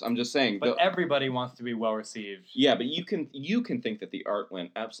course. I'm just saying. But everybody wants to be well received. Yeah, but you can think that the art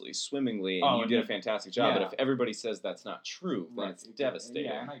went absolutely swimmingly and you did a fantastic job. But if everybody says that's not true, then it's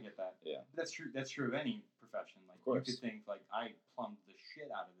devastating. Yeah, and I get that. Yeah, that's true. That's true of any profession. Like you could think like I plumbed the shit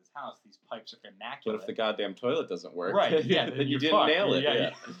out of this house. These pipes are immaculate. But if the goddamn toilet doesn't work, right? Yeah, then you didn't nail it.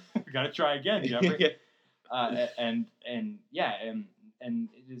 Yeah. You got to try again, Jeffrey. And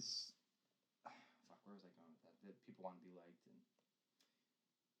it is. Where was I going with that? That people want to be liked, and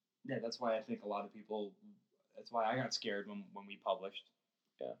yeah, that's why I think a lot of people. That's why I got scared when we published.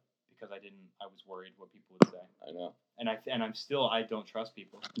 Yeah. Because I was worried what people would say. I know. And I'm still I don't trust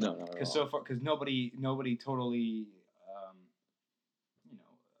people. No. Because nobody totally,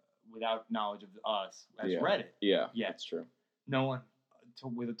 without knowledge of us has read it. Yeah, that's true. No one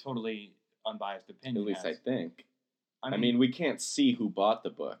with a totally unbiased opinion. At least I think. I mean, we can't see who bought the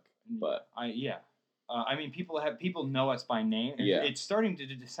book, but people know us by name. Yeah. It's starting to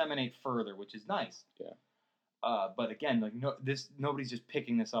disseminate further, which is nice. Yeah. But again, like nobody's just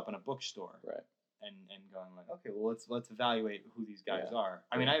picking this up in a bookstore, right? And going like, okay, well let's evaluate who these guys are.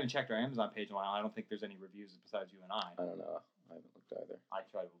 I mean, I haven't checked our Amazon page in a while. I don't think there's any reviews besides you and I. I don't know. I haven't looked either. I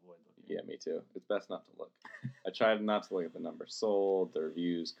try to avoid looking. Yeah, me too. It's best not to look. I try not to look at the numbers sold, the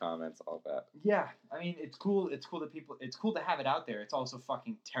reviews, comments, all that. Yeah, I mean, it's cool. It's cool that people. It's cool to have it out there. It's also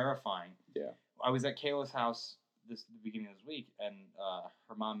fucking terrifying. Yeah. I was at Kayla's house the beginning of this week, and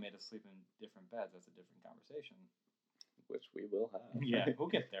her mom made us sleep in different beds. That's a different conversation. Which we will have. Yeah, we'll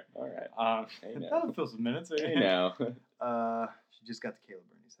get there. All right. That'll fill some minutes. I know. She just got to Kayla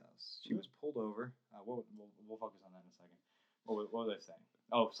Bernie's house. She was pulled over. We'll focus on that in a second. What was I saying?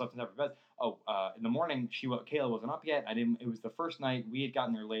 Oh, slept in separate beds. In the morning, Kayla wasn't up yet. It was the first night. We had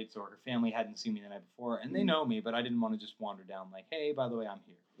gotten there late, so her family hadn't seen me the night before, and they know me, but I didn't want to just wander down like, hey, by the way, I'm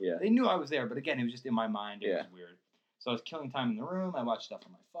here. Yeah. They knew I was there, but again, it was just in my mind. It was weird. So I was killing time in the room. I watched stuff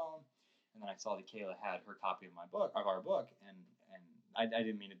on my phone. And then I saw that Kayla had her copy of our book, and I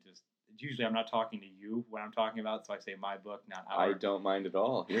didn't mean to just. Usually, I'm not talking to you when I'm talking about, so I say my book, not our. I don't mind at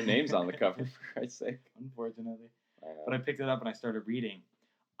all. Your name's on the cover, for Christ's sake. Unfortunately, but I picked it up and I started reading.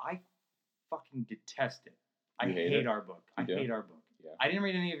 I fucking detest it. I hate our book. I hate our book. Yeah. I didn't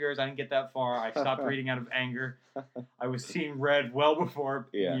read any of yours. I didn't get that far. I stopped reading out of anger. I was seeing red well before,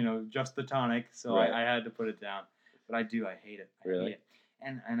 just the tonic, so I had to put it down. But I do. I hate it. Really? Hate it.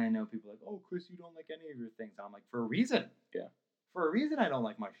 And I know people are like, oh, Chris, you don't like any of your things. I'm like, for a reason. Yeah. For a reason I don't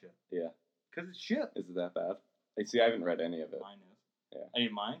like my shit. Yeah. Because it's shit. Is it that bad? See, I haven't read any of it. Mine is. Yeah. Any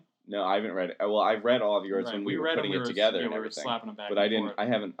of mine? No, I haven't read it. Well, I've read all of yours when we were putting it together and everything. Slapping them back but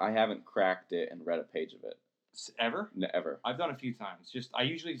I haven't cracked it and read a page of it. Ever? Never. I've done a few times. I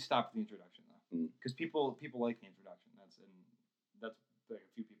usually stop at the introduction though, because people like the introduction. That's like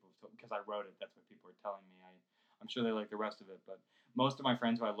a few people have told, because I wrote it. That's what people are telling me. I'm sure they like the rest of it, but most of my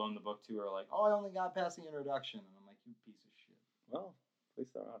friends who I loaned the book to are like, "Oh, I only got past the introduction," and I'm like, "You piece of shit." Well, at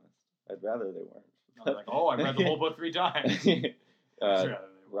least they're honest. I'd rather they weren't. They're like, "Oh, I read the whole book 3 times."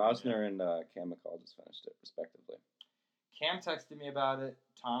 Rosner and Cam McCall just finished it, respectively. Cam texted me about it.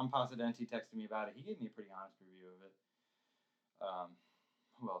 Tom Pasadenti texted me about it. He gave me a pretty honest review of it.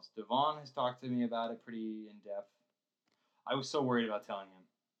 Who else? Devon has talked to me about it pretty in depth. I was so worried about telling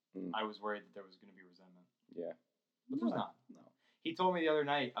him. I was worried that there was going to be resentment. Yeah. But there's not. No. He told me the other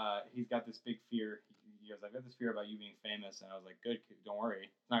night he's got this big fear. He goes, I've got this fear about you being famous. And I was like, good, don't worry.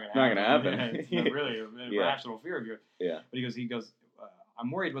 It's not going to happen. It's not really a rational fear of yours. Yeah. But he goes,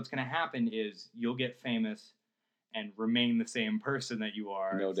 I'm worried what's going to happen is you'll get famous and remain the same person that you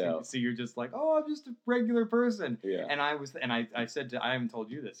are. No doubt. So you're just like, oh, I'm just a regular person. Yeah. And I said I haven't told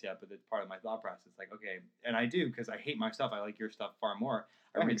you this yet, but it's part of my thought process. Like, okay, and I do because I hate my stuff. I like your stuff far more.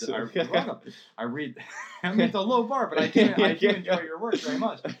 I read. I mean, it's a low bar, but I do enjoy your work very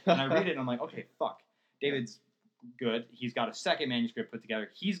much. And I read it, and I'm like, okay, fuck. David's good. He's got a second manuscript put together.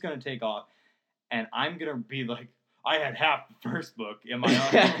 He's gonna take off, and I'm gonna be like, I had half the first book in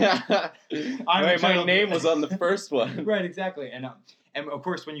my own. My name was on the first one. Right, exactly. And of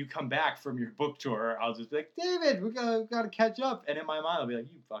course, when you come back from your book tour, I'll just be like, David, we gotta catch up. And in my mind, I'll be like,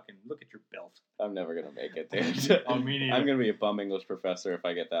 you fucking look at your belt. I'm never gonna make it, dude. Oh, me neither. I'm gonna be a bum English professor if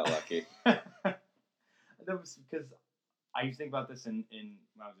I get that lucky. That was because I used to think about this in when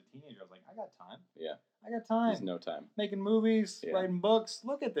I was a teenager. I was like, I got time. Yeah. I got time. There's no time. Making movies, writing books.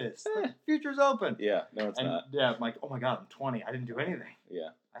 Look at this. The future's open. Yeah. No, it's not. Yeah, I'm like, oh my God, I'm 20. I didn't do anything. Yeah.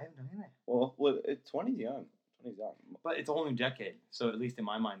 I haven't done anything. Well, 20's young. 20's young. But it's a whole new decade. So at least in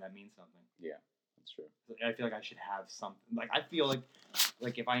my mind, that means something. Yeah. That's true. I feel like I should have something. Like, I feel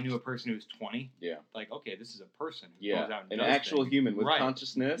like if I knew a person who's 20, like, okay, this is a person who goes out and an does actual things. human with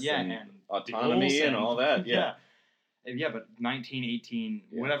consciousness and autonomy goals and all that. Yeah. Yeah, but 19, 18,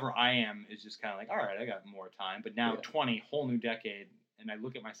 whatever I am is just kind of like, all right, I got more time. But now 20, whole new decade, and I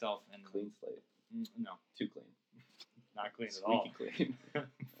look at myself and... Clean slate. No. Too clean. Not clean at all. Squeaky clean.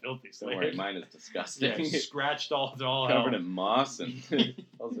 Filthy slate. Don't worry, mine is disgusting. Yeah, scratched all covered in moss and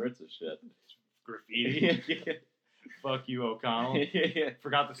all sorts of shit. Graffiti. Fuck you, O'Connell.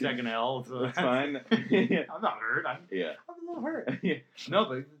 Forgot the second L. So that's fine. I'm not hurt. I'm a little hurt. No,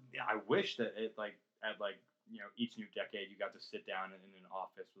 but I wish that at each new decade you got to sit down in an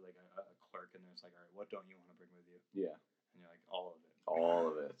office with like a clerk and it's like, all right, what don't you want to bring with you? Yeah. And you're like, all of it. All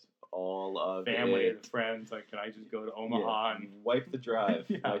of it. All of family it. and friends. Like, can I just go to Omaha and wipe the drive,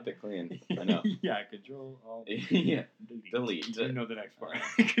 wipe it clean? I know. Control Alt. Delete. You know the next part.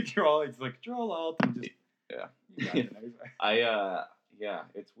 Control. It's like Control Alt and just.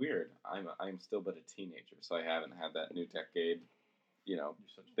 It's weird. I'm still but a teenager, so I haven't had that new decade,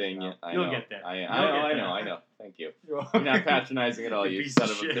 thing yet. You'll get there. I know. Thank you. You're not patronizing at all, you son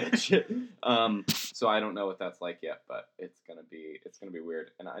of a bitch. So I don't know what that's like yet, but it's gonna be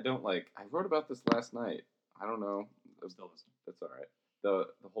weird. And I don't I wrote about this last night. I don't know. Still listening. That's all right. The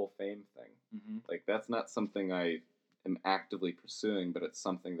whole fame thing. Mm-hmm. That's not something I am actively pursuing, but it's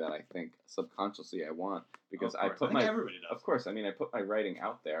something that I think subconsciously I want because I put everybody does. Of course, I mean I put my writing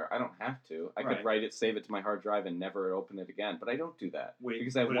out there. I don't have to. I could write it, save it to my hard drive, and never open it again. But I don't do that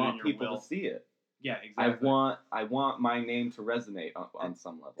because I want people to see it. Yeah, exactly. I want my name to resonate on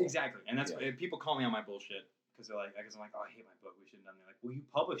some level. Exactly, and that's people call me on my bullshit because they're like, because I'm like, oh, I hate my book. We shouldn't have done it. Like, well, you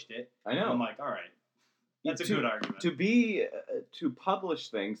published it. I know. And I'm like, all right. That's a good argument. To publish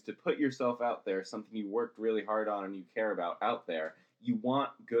things, to put yourself out there, something you worked really hard on and you care about out there, you want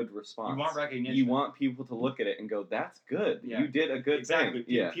good response. You want recognition. You want people to look at it and go, that's good. Yeah. You did a good thing.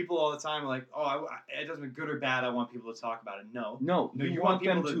 Yeah. People all the time are like, oh, it doesn't mean good or bad. I want people to talk about it. No, you want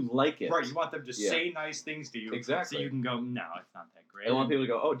them to like it. Right, you want them to say nice things to you. Exactly. So you can go, no, it's not that great. I want people to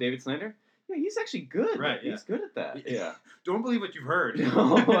go, oh, David Snyder? Yeah, he's actually good. Right, he's good at that. Yeah. Don't believe what you've heard.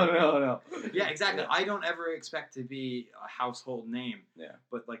 No. Yeah, exactly. I don't ever expect to be a household name. Yeah.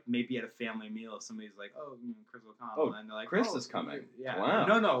 But maybe at a family meal, somebody's like, "Oh, Chris O'Connell," and they're like, "Chris is coming." Yeah. Wow.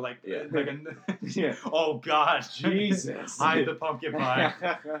 No. Oh God, Jesus! Hide the pumpkin pie.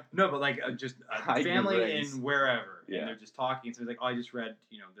 No, but just a family in wherever, and they're just talking. And somebody's like, "Oh, I just read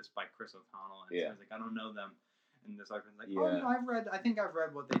this by Chris O'Connell," and somebody's like, "I don't know them." And this other person's like, I think I've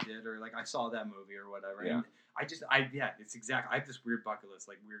read what they did, or I saw that movie or whatever. Yeah. And it's exactly. I have this weird bucket list,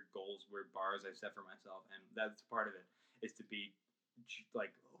 weird goals, weird bars I've set for myself, and that's part of it is to be who do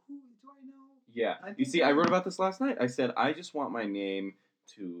I know? Yeah. You see, I wrote about this last night. I said I just want my name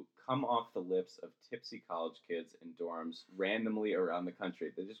to come off the lips of tipsy college kids in dorms randomly around the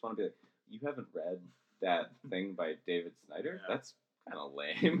country. They just want to be like, you haven't read that thing by David Snyder? Yeah. That's kind of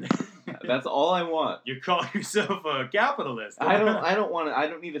lame. That's all I want. You call yourself a capitalist. I don't want to. I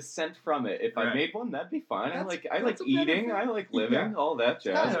don't need a cent from it. If I made one, that'd be fine. I like eating. I like living. All that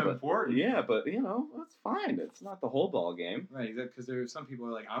jazz. Kind of important. Yeah, but that's fine. It's not the whole ball game. Right. Because there's some people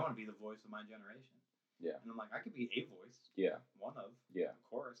who are like, I want to be the voice of my generation. Yeah. And I'm like, I could be a voice. Yeah. One of. Yeah. Of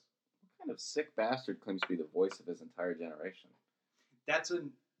course. What kind of sick bastard claims to be the voice of his entire generation? That's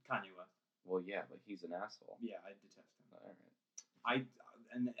Kanye West. Well, yeah, but he's an asshole. Yeah, I detest him. All right.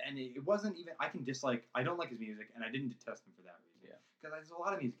 And it wasn't even. I don't like his music, and I didn't detest him for that reason. Yeah. Because there's a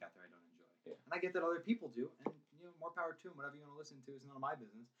lot of music out there I don't enjoy. Yeah. And I get that other people do, and more power to them. Whatever you want to listen to is none of my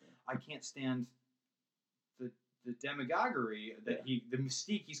business. Yeah. I can't stand the demagoguery that the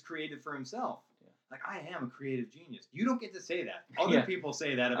mystique he's created for himself. Yeah. Like, I am a creative genius. You don't get to say that. Other people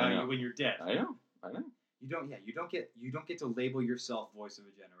say that about you when you're dead. I know. You don't get to label yourself voice of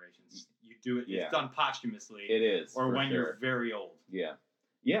a generation. You do it. Yeah. It's done posthumously. It is. Or when you're very old. Yeah.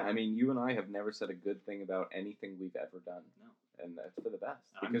 Yeah, I mean, you and I have never said a good thing about anything we've ever done. No. And that's for the best.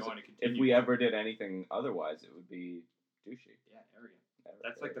 I'm because going to continue. If we ever did anything otherwise, it would be douchey. Yeah, arrogant.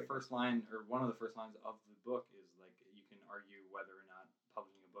 That's the first line, or one of the first lines of the book is you can argue whether or not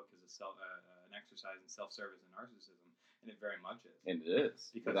publishing a book is an exercise in self-service and narcissism, and it very much is. And it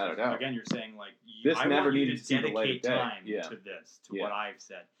is, because without a doubt. Again, you're saying this I never want you needed to see the light of dedicate day. time to this, to what I've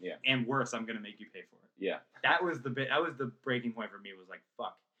said. Yeah. And worse, I'm going to make you pay for it. Yeah. That was the breaking point for me. Was like,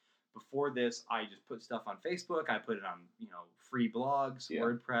 fuck. Before this, I just put stuff on Facebook. I put it on, free blogs,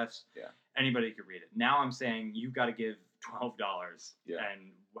 WordPress. Yeah. Anybody could read it. Now I'm saying you've got to give $12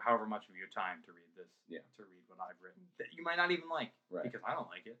 and however much of your time to read this. Yeah. To read what I've written that you might not even like, because I don't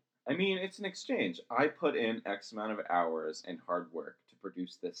like it. I mean, it's an exchange. I put in X amount of hours and hard work to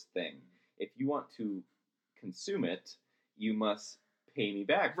produce this thing. if you want to consume it, you must pay me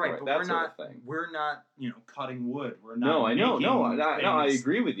back for it. But that sort of thing. We're not, cutting wood. We're not. No, I know. No, I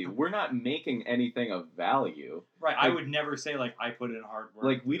agree with you. We're not making anything of value. Right. I would never say I put in hard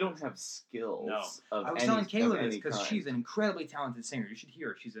work. We don't have skills. No. I was telling Kayla this because she's an incredibly talented singer. You should hear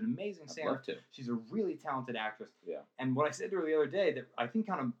her. She's an amazing singer. I'd love to. She's a really talented actress. Yeah. And what I said to her the other day that I think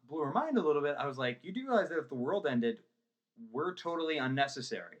kind of blew her mind a little bit. I was like, you do realize that if the world ended, we're totally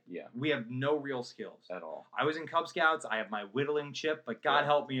unnecessary. Yeah. We have no real skills. At all. I was in Cub Scouts. I have my whittling chip, but God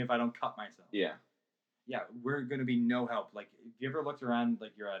help me if I don't cut myself. Yeah. Yeah, we're going to be no help. If you ever looked around,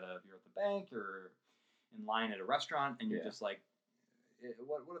 you're at the bank or in line at a restaurant, and you're just like,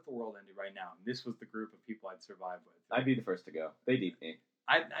 what if the world ended right now? And this was the group of people I'd survive with. I'd be the first to go. They'd eat me.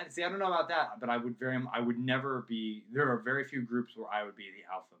 I see. I don't know about that, but I would never be. There are very few groups where I would be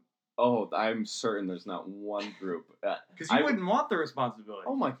the alpha. Oh, I'm certain there's not one group. Because you wouldn't want the responsibility.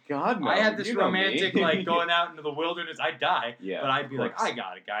 Oh my God, no. I had this romantic, going out into the wilderness. I'd die. Yeah, but I'd be like, I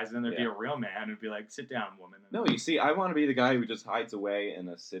got it, guys. And then there'd be a real man who'd be like, sit down, woman. No, you see, I want to be the guy who just hides away in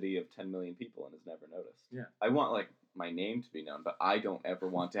a city of 10 million people and is never noticed. Yeah. I want, my name to be known, but I don't ever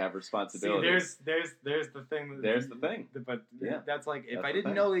want to have responsibility. See, there's the thing. There's the thing. But that's if I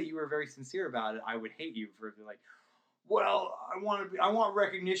didn't know that you were very sincere about it, I would hate you for being like, well, I want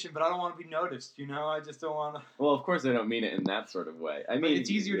recognition, but I don't want to be noticed. I just don't want to. Well, of course, I don't mean it in that sort of way. I mean, it's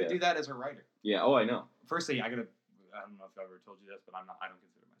easier to do that as a writer. Yeah. Oh, I know. Firstly, I don't know if I ever told you this, but I don't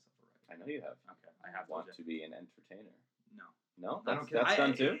consider myself a writer. I know you have. Okay, I have. Want to be an entertainer? No. That's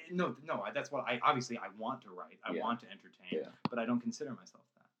done too. No. That's what I obviously I want to write. I want to entertain. Yeah. But I don't consider myself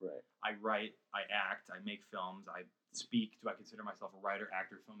that. Right. I write. I act. I make films. I speak. Do I consider myself a writer,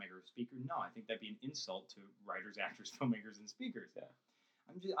 actor, filmmaker, or speaker? No, I think that'd be an insult to writers, actors, filmmakers, and speakers. Yeah.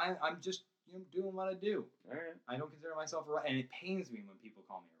 I'm just doing what I do. All right. I don't consider myself a writer, and it pains me when people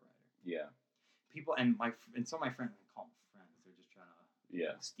call me a writer. Yeah. People and some of my friends, I call them friends. They're just trying to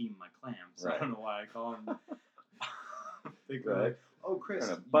steam my clams. Right. I don't know why I call them. They're like, oh, Chris,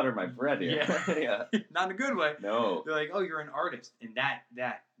 trying to butter my bread here. Yeah. Not in a good way. No. They're like, oh, you're an artist, and that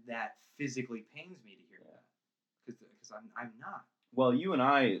physically pains me to hear that because I'm not. Well, you and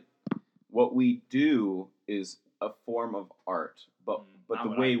I, what we do is a form of art, but the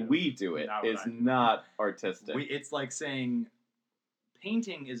way we do it is not artistic. It's like saying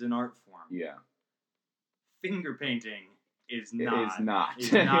painting is an art form. Yeah. Finger painting is not. It is not.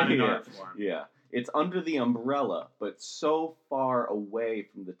 It's not an art form. Yeah. It's under the umbrella, but so far away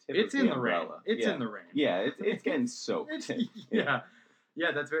from the tip of the umbrella. It's in the rain. Yeah, it's getting soaked. Yeah,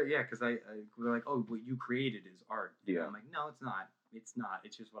 that's very, because we're like, oh, what you created is art. Yeah. I'm like, no, it's not. It's not.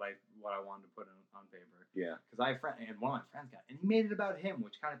 It's just what I wanted to put on paper. Yeah. Because I have a friend, and one of my friends got, and he made it about him,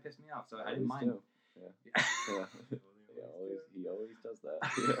 which kind of pissed me off. So I didn't mind. Yeah. He always does that.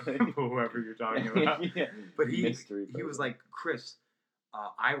 Whoever you're talking about. Yeah. But he was like, Chris,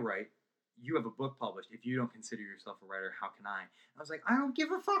 I write. You have a book published. If you don't consider yourself a writer, how can I? And I was like, I don't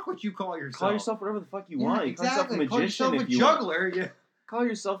give a fuck what you call yourself. Call yourself whatever the fuck you want. Exactly. Call yourself a magician if you juggler. want. Yeah. Call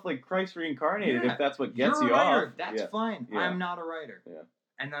yourself Christ reincarnated if that's what gets you off. That's fine. Yeah. I'm not a writer. Yeah.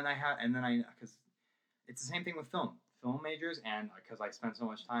 And then because it's the same thing with film majors, and because I spend so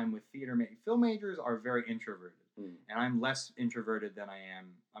much time with theater, film majors are very introverted, and I'm less introverted than I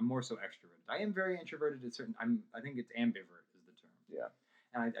am. I'm more so extroverted. I am very introverted at certain. I think it's ambivert is the term. Yeah.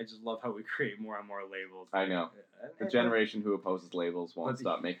 And I just love how we create more and more labels. I know. The generation who opposes labels won't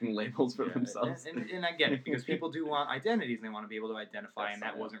stop making labels for themselves. And I get it, because people do want identities, and they want to be able to identify, and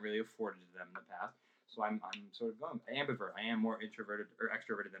that wasn't really afforded to them in the past. So I'm sort of going ambivert. I am more introverted or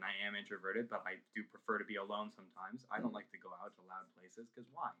extroverted than I am introverted, but I do prefer to be alone sometimes. I don't like to go out to loud places,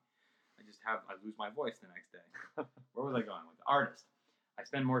 because why? I lose my voice the next day. Where was I going with the artist? I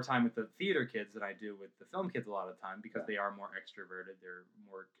spend more time with the theater kids than I do with the film kids a lot of the time, because they are more extroverted. They're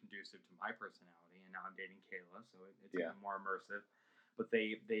more conducive to my personality, and now I'm dating Kayla, so it's more immersive. But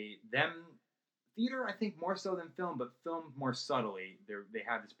theater, I think, more so than film, but film more subtly. They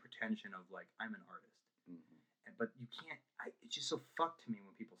have this pretension of I'm an artist, but you can't. It's just so fucked to me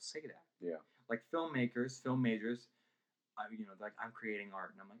when people say that. Yeah. Like film majors, I'm creating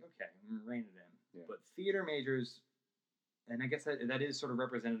art, and I'm like, okay, I'm gonna rein it in. Yeah. But theater majors. And I guess that is sort of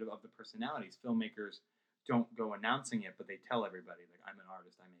representative of the personalities. Filmmakers don't go announcing it, but they tell everybody, I'm an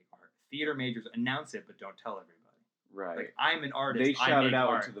artist, I make art. Theater majors announce it, but don't tell everybody. Right. I'm an artist, they shout it out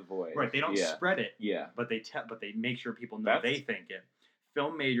art. into the void. Right, they don't spread it. Yeah. But they make sure people know they think it.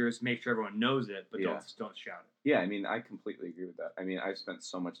 Film majors make sure everyone knows it, but don't shout it. Yeah, I completely agree with that. I've spent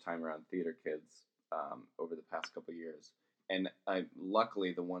so much time around theater kids over the past couple of years. And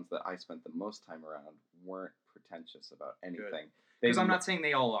luckily, the ones that I spent the most time around weren't pretentious about anything. Because I'm not saying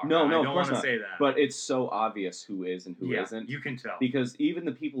they all are. No, I of don't course want to not. say that. But it's so obvious who is and who isn't. You can tell. Because even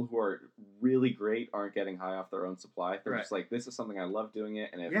the people who are really great aren't getting high off their own supply. They're just like, this is something I love doing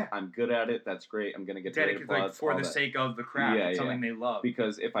it, and if I'm good at it, that's great. I'm going to get great applause. Like, for the sake of the craft, it's something they love.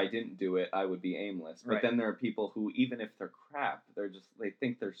 Because if I didn't do it, I would be aimless. But then there are people who, even if they're crap, they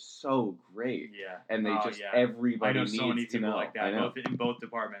think they're so great. Yeah. And they everybody needs to know. I know so many people like that, in both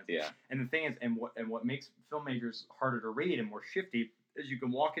departments. Yeah. And the thing is, and what makes film majors harder to read and more shifty is you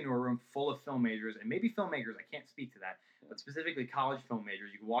can walk into a room full of film majors, and maybe film majors, I can't speak to that, but specifically college film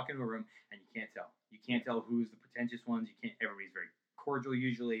majors, you can walk into a room and you can't tell. You can't tell who's the pretentious ones. Everybody's very cordial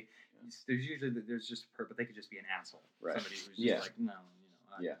usually. Yeah. There's just, but they could just be an asshole. Right. Somebody who's just like, no,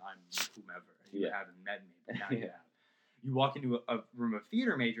 I'm whomever. You haven't met me, but now you have. You walk into a room of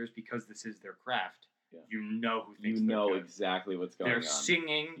theater majors because this is their craft. Yeah. You know who thinks they're good. Exactly what's going on. They're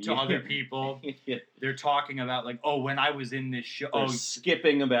singing to other people. They're talking about, like, oh, when I was in this show. They're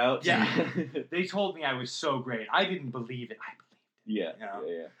skipping about. Yeah. They told me I was so great. I didn't believe it. I believed it. Yeah.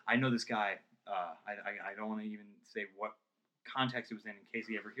 You know? I know this guy. I don't want to even say what context it was in case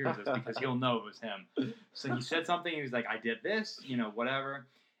he ever hears this, because he'll know it was him. So he said something. He was like, I did this, whatever.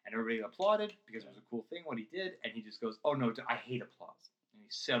 And everybody applauded because it was a cool thing what he did. And he just goes, oh, no, I hate applause.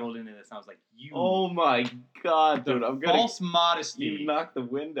 Settled into this, and I was like, "Oh my god, dude! I'm gonna false modesty. You knocked the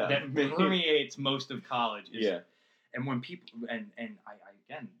wind out that permeates most of college." And when people and I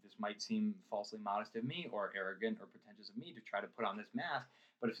again, this might seem falsely modest of me or arrogant or pretentious of me to try to put on this mask,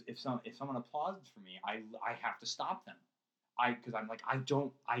 but if someone applauds for me, I have to stop them. Because I'm like, I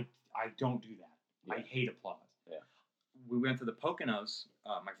don't do that. Yeah. I hate applause. Yeah. We went to the Poconos,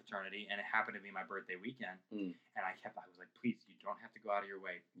 my fraternity, and it happened to be my birthday weekend. And I was like, please, you don't have to go out of your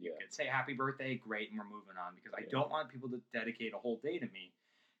way. You can say happy birthday, great, and we're moving on. Because I don't want people to dedicate a whole day to me.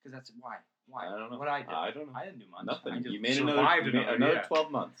 Because that's why. I don't know. What I did. I don't know. I didn't do much. Nothing. You made another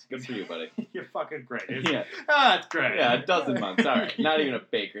 12 months. Good for you, buddy. You're fucking great. That's great. Yeah, a dozen months. All right. Not even a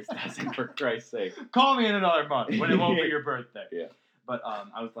baker's dozen, for Christ's sake. Call me in another month when it won't be your birthday. Yeah. But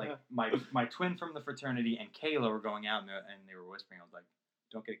I was like, my twin from the fraternity and Kayla were going out, and they were whispering. I was like,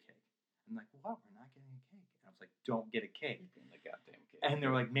 don't get a cake. I'm like, what? We're not getting a cake. And I was like, don't get a cake. The goddamn cake. And they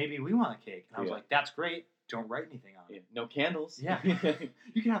were like, maybe we want a cake. And I was like, that's great. Don't write anything on it. No candles. Yeah.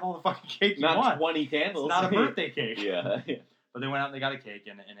 You can have all the fucking cake you want. Not 20 candles. It's not a birthday cake. Yeah. But they went out and they got a cake,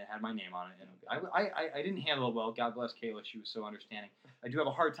 and it had my name on it. And I didn't handle it well. God bless Kayla. She was so understanding. I do have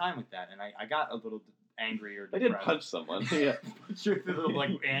a hard time with that, and I got a little angry or depressed. I did punch someone. Yeah. Punched her through like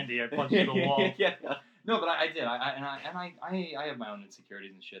Andy. I punched through the wall. Yeah. No, but I did. I have my own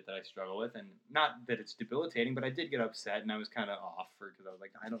insecurities and shit that I struggle with, and not that it's debilitating, but I did get upset, and I was kind of off because I was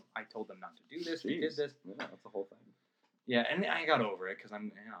like, I told them not to do this. They did this. Yeah, that's the whole thing. Yeah, and I got over it because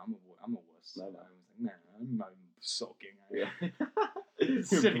I'm a wuss. No. I was like, nah, I'm not even sulking. Yeah.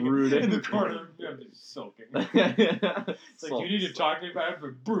 Sitting brooding in the corner, I'm just sulking. It's like, you need to talk to me about it,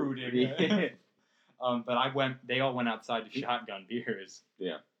 but brooding. Yeah. But they all went outside to shotgun beers.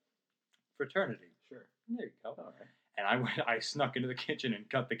 Yeah. Fraternity. Sure. There you go. All right. And I snuck into the kitchen and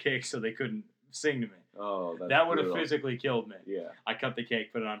cut the cake so they couldn't sing to me. Oh, that would have physically killed me. Yeah. I cut the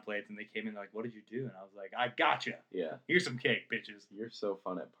cake, put it on plates, and they came in. They're like, "What did you do?" And I was like, "I gotcha. Yeah. Here's some cake, bitches." You're so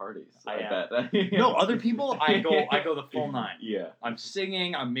fun at parties. I bet. No, other people, I go the full nine. Yeah. I'm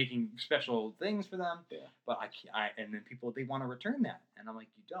singing. I'm making special things for them. Yeah. But and then people, they want to return that, and I'm like,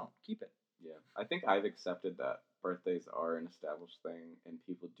 you don't keep it. Yeah. I think I've accepted that birthdays are an established thing, and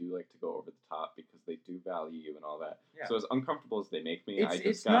people do like to go over the top because they do value you and all that. Yeah. So as uncomfortable as they make me, I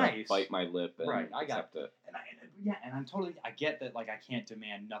just gotta bite my lip and accept it. And I get that, like, I can't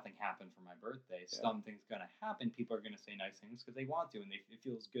demand nothing happen for my birthday. Yeah. Something's gonna happen. People are gonna say nice things because they want to, and it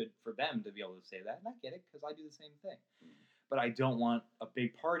feels good for them to be able to say that. And I get it because I do the same thing. But I don't want a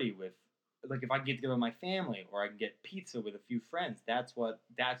big party with, like, if I get together with my family or I can get pizza with a few friends. That's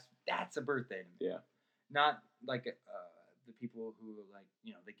a birthday to me. Yeah. Not like the people who, like,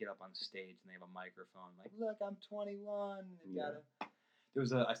 they get up on stage and they have a microphone, like, look, I'm 21.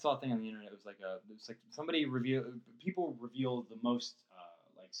 I saw a thing on the internet. It was like people reveal the most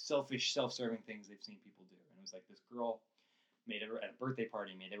like selfish, self-serving things they've seen people do, and it was like this girl at a birthday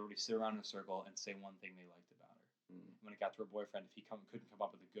party made everybody sit around in a circle and say one thing they liked about her. When it got to her boyfriend, if he couldn't come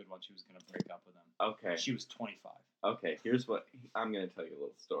up with a good one, she was going to break up with him. Okay. She was 25. Okay, here's what I'm going to tell you a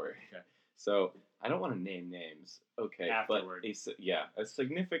little story. Okay. So I don't want to name names. Okay. Afterward. But a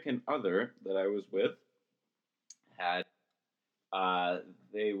significant other that I was with had,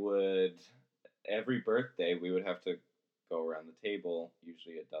 they would, every birthday we would have to go around the table,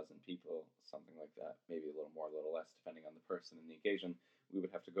 usually a dozen people, something like that, maybe a little more, a little less, depending on the person and the occasion. We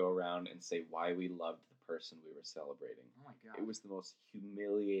would have to go around and say why we loved the person we were celebrating. Oh my god! It was the most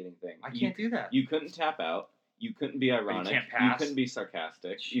humiliating thing. I can't do that. You couldn't tap out. You couldn't be ironic. You can't pass. You couldn't be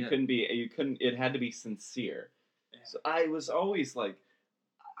sarcastic. Shit. You couldn't be. You couldn't. It had to be sincere. Yeah. So I was always like,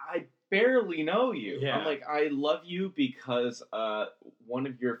 I barely know you. Yeah. I'm like, I love you because one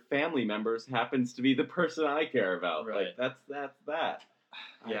of your family members happens to be the person I care about. Right. Like that's that.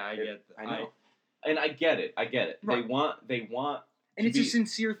 Yeah, I get. I know. And I get it. Right. They want. And it's a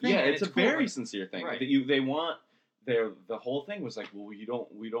sincere thing. Yeah, it's a very sincere thing. Right. They want. The whole thing was like, well, we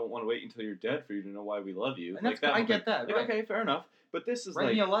don't want to wait until you're dead for you to know why we love you. And that's, I get that. Right. Okay, fair enough. But this is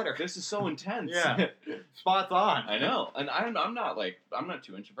Write me a letter. This is so intense. Yeah, spot on. I know, and I'm not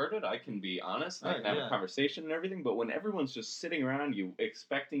too introverted. I can be honest. I can have a conversation and everything. But when everyone's just sitting around you,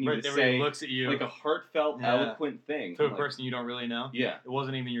 expecting you to say, looks at you like a heartfelt, eloquent thing to a person you don't really know. Yeah, it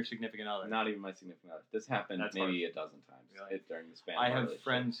wasn't even your significant other. Not even my significant other. This happened maybe a dozen times during the span. I have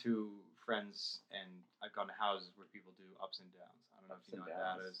friends, and I've gone to houses where people do ups and downs. I don't know if you know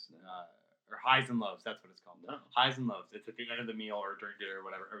what that is. Or highs and lows, that's what it's called. No. Highs and lows. It's at the end of the meal or during dinner or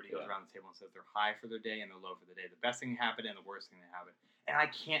whatever. Everybody goes around the table and says their high for their day and their low for the day. The best thing that happened and the worst thing that happened. And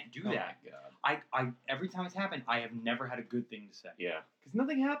I can't do that. Oh my God. I every time it's happened, I have never had a good thing to say. Yeah. Because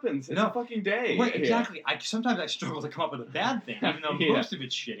nothing happens. It's a fucking day. Right, exactly. Sometimes I struggle to come up with a bad thing, even though most of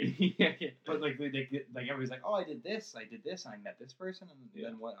it's shitty. Yeah. But like everybody's like, oh, I did this, and I met this person, and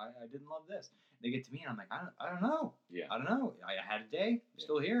then what? I didn't love this. And they get to me, and I'm like, I don't know. Yeah. I don't know. I had a day. I'm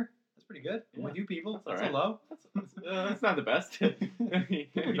still here. That's pretty good. I'm with you people. That's all right. Low. That's not the best. Could be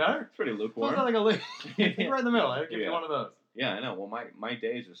better. It's pretty lukewarm. It's not like right in the middle. I'll give you one of those. Yeah, I know. Well, my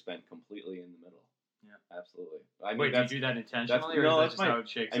days are spent completely in the middle. Yeah, absolutely. I mean, wait, do you do that intentionally, or is that just how it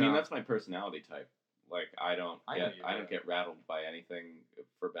shakes out? I mean, that's my personality type. Like, I don't get rattled by anything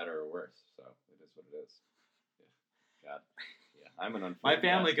for better or worse. So it is what it is. Yeah. God. Yeah, I'm an unfortunate. My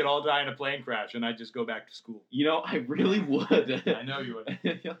family could all die in a plane crash, and I'd just go back to school. You know, I really would. I know you would.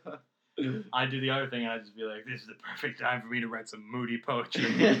 I'd do the other thing, and I'd just be like, this is the perfect time for me to write some moody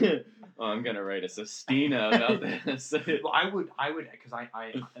poetry. I'm going to write a sestina about this. Well, I would, because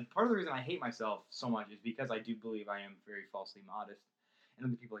and part of the reason I hate myself so much is because I do believe I am very falsely modest. And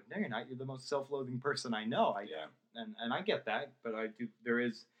then the people are like, no, you're not. You're the most self-loathing person I know. And I get that, but there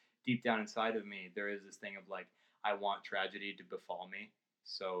is, deep down inside of me, there is this thing of like, I want tragedy to befall me.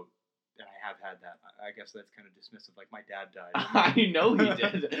 So... And I have had that. I guess that's kind of dismissive. Like, my dad died. I know he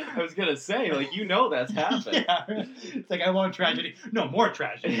did. I was going to say, like, that's happened. Yeah. It's like, I want tragedy. No, more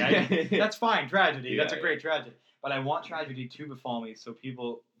tragedy. That's fine, tragedy. That's a great tragedy. But I want tragedy to befall me so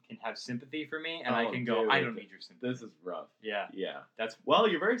people can have sympathy for me, and I can go, I don't need your sympathy. This is rough. Yeah. Yeah. Well,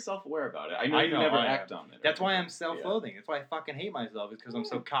 you're very self-aware about it. I know you never act on it. That's why I'm self-loathing. That's why I fucking hate myself, is because I'm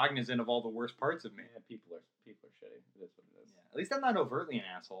so cognizant of all the worst parts of me. Yeah, people are shitty. It is what it is. Yeah. At least I'm not overtly an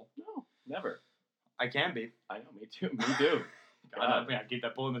asshole. No. Never. I can be. I know, me too. Me too. I get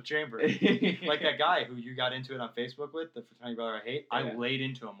that bull in the chamber. Like that guy who you got into it on Facebook with, the fraternity brother I hate. Yeah. I laid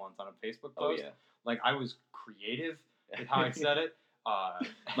into him once on a Facebook post. Oh, yeah. Like, I was creative with how I said it.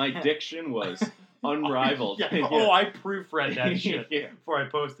 My diction was unrivaled. Yeah. Oh, I proofread that shit before I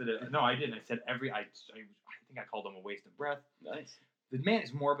posted it. No, I didn't. I said I think I called him a waste of breath. Nice. The man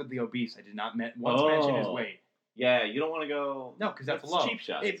is morbidly obese. I did not once mention his weight. Yeah, you don't want to go... No, because that's low. Cheap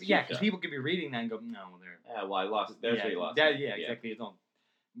shot. Because people could be reading that and go, no, they're... Yeah, well, I lost... There's where you lost. Exactly.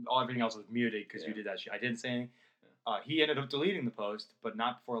 Everything else was muted because you did that shit. I didn't say anything. Yeah. He ended up deleting the post, but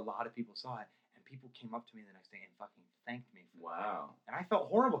not before a lot of people saw it. And people came up to me the next day and fucking thanked me for Wow. And I felt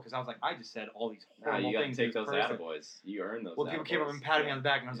horrible because I was like, I just said all these horrible things. You got to take those attaboys. You earned those. Well, people came up and patted me on the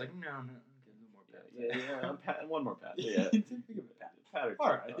back, and I was like, no, more pats. Yeah, one more pat. Yeah. Pat or two. All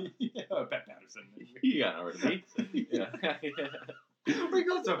right. Pat Patterson. You got nowhere to be. Yeah. Where you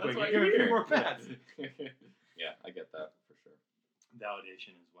go so quick? You give me a few more pats. Yeah, I get that for sure.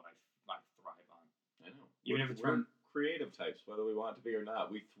 Validation is what I thrive on. I know. Even if it's from creative types, whether we want it to be or not,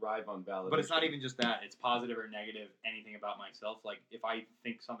 we thrive on validation. But it's not even just that. It's positive or negative, anything about myself. Like, if I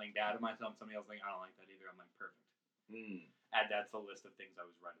think something bad of myself, somebody else thinks, I don't like that either, I'm like, perfect. Add that to the list of things I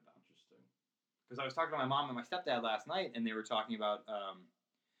was right about. Interesting. Because I was talking to my mom and my stepdad last night, and they were talking about,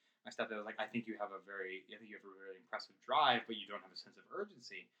 my stepdad was like, I think you have a very impressive drive, but you don't have a sense of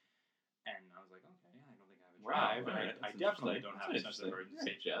urgency. And I was like, okay, I don't think I have a drive. Wow, right. I definitely don't have a sense of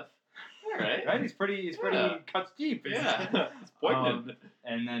urgency. Hey, Jeff. All right. Right? He's pretty cuts deep. It's poignant.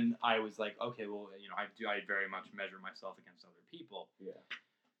 And then I was like, okay, well, I very much measure myself against other people. Yeah.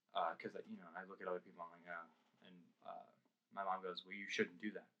 Because, I look at other people, I'm like, and my mom goes, well, you shouldn't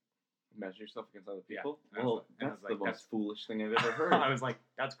do that. Measure yourself against other people? Yeah. Well, that's the most foolish thing I've ever heard. I was like,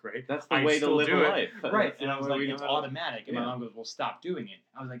 that's great. That's the way to live a life. Right. And I was like, it's automatic. And my mom goes, well, stop doing it.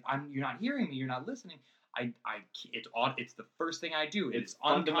 I was like, you're not hearing me. You're not listening. It's the first thing I do. It's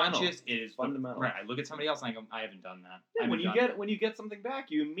unconscious. It is fundamental. Right. I look at somebody else and I go, I haven't done that. Yeah, when you get something back,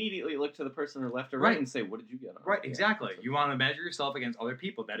 you immediately look to the person or left or right and say, what did you get? Right. Exactly. You want to measure yourself against other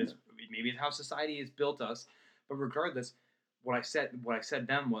people. That is maybe how society has built us. But regardless, what I said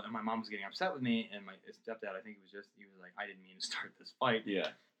then, and my mom was getting upset with me, and my stepdad, I think he was like, I didn't mean to start this fight. Yeah.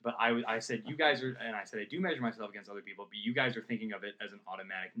 But I said, you guys are, and I said, I do measure myself against other people, but you guys are thinking of it as an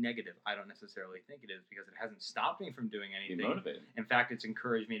automatic negative. I don't necessarily think it is, because it hasn't stopped me from doing anything. Be motivated. In fact, it's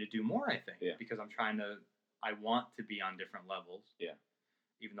encouraged me to do more, I think. Yeah. Because I want to be on different levels. Yeah.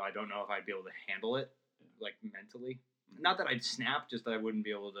 Even though I don't know if I'd be able to handle it, like, mentally. Mm-hmm. Not that I'd snap, just that I wouldn't be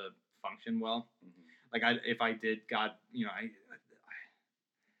able to function well. Mm-hmm. Like, if I did, God,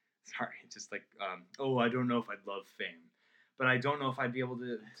 sorry, it's just like, I don't know if I'd love fame. But I don't know if I'd be able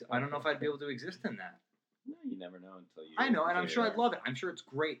to. I don't know if I'd be able to exist in that. No, you never know until you. I know, and I'm sure I'd love it. I'm sure it's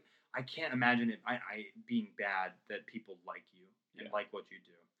great. I can't imagine it. I being bad that people like you and like what you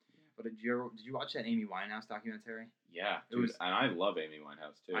do. Yeah. But did you watch that Amy Winehouse documentary? Yeah, dude, and I love Amy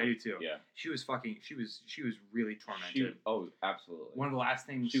Winehouse too. I do too. Yeah, she was really tormented. Absolutely. One of the last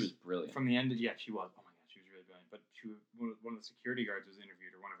things. She was brilliant. From the end. She was. Oh my God, she was really brilliant. But one of the security guards was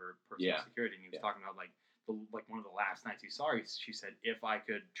interviewed, or one of her personal security, and he was talking about like one of the last nights he saw her, she said, if I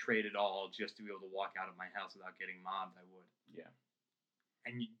could trade it all just to be able to walk out of my house without getting mobbed, I would. Yeah.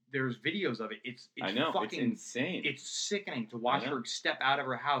 And there's videos of it. It's I know, it's insane. It's sickening to watch her step out of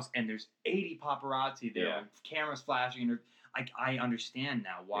her house, and there's 80 paparazzi there with cameras flashing, and I understand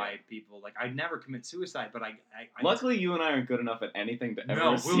now why people, like, I'd never commit suicide, but I luckily you and I aren't good enough at anything to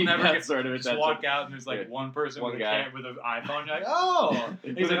ever see that sort of attention. Just walk out and there's like one person with an iPhone, you're like, oh!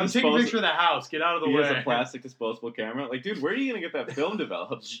 He's like, I'm taking a picture of the house, get out of the way. He has a plastic disposable camera. Like, dude, where are you going to get that film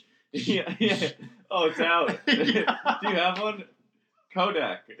developed? Yeah. Oh, it's out. Do you have one?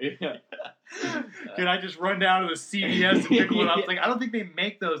 Kodak. Yeah. Can I just run down to the CVS and pick one up? It's like, I don't think they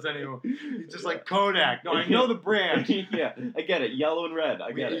make those anymore. It's just like Kodak. No, I know the brand. Yeah, I get it. Yellow and red.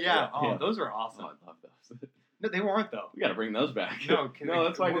 I get it. Yeah. Oh, those are awesome. Oh, I love those. No, they weren't though. We got to bring those back. No,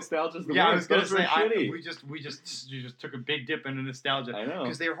 that's why nostalgia's the word. I was gonna say shitty. You just took a big dip into nostalgia. I know,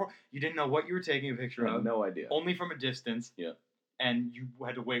 because you didn't know what you were taking a picture of. No idea. Only from a distance. Yeah. And you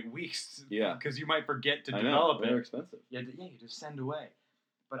had to wait weeks. Yeah. Because you might forget to develop it. They're expensive. You just send away.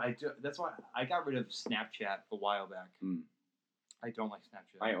 But that's why I got rid of Snapchat a while back. I don't like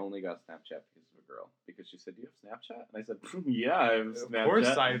Snapchat. I only got Snapchat because of a girl. Because she said, do you have Snapchat? And I said, yeah, I have Snapchat. Of course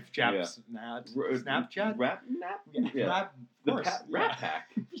I have Snapchat. Rat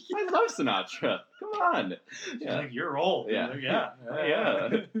Pack. I love Sinatra. Come on. She's like, you're old. Yeah. Like, yeah.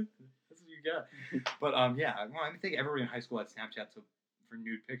 That's what you got. But, I think everybody in high school had Snapchat for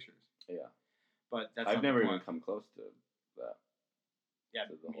nude pictures. Yeah. But that's I've never even come close to that. Yeah,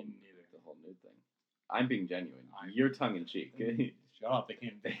 the whole nude thing. I'm being genuine. You're tongue in cheek. Shut up! They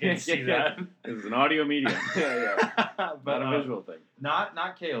can't see that. This is an audio medium. But not a visual thing. Not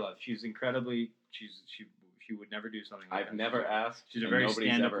Kayla. She's incredibly. She would never do something like that. I've never asked. She's a very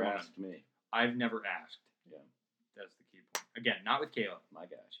stand-up woman. Asked me. I've never asked. Yeah, that's the key point. Again, not with Kayla. My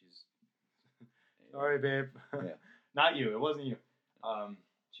God, she's. Sorry, babe. Yeah. Not you. It wasn't you.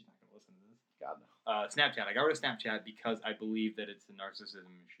 She's not gonna listen to this. God no. Snapchat. I got rid of Snapchat because I believe that it's a narcissism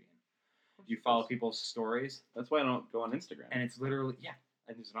machine. You follow people's stories. That's why I don't go on Instagram. And it's literally, I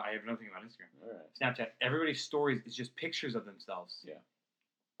have nothing about Instagram. All right. Snapchat. Everybody's stories is just pictures of themselves. Yeah.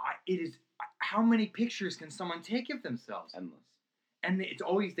 It is. How many pictures can someone take of themselves? Endless. And it's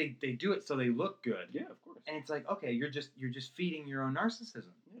always they do it so they look good. Yeah, of course. And it's like, okay, you're just feeding your own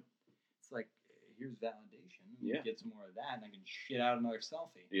narcissism. Yeah. It's like, here's validation. Yeah. Get some more of that, and I can shit out another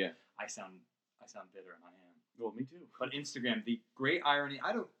selfie. Yeah. I sound bitter, and I am. Well, me too. But Instagram, the great irony,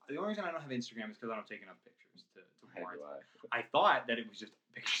 the only reason I don't have Instagram is because I don't take enough pictures to warrant. I thought that it was just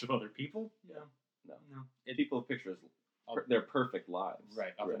pictures of other people. No. People have pictures of their perfect lives.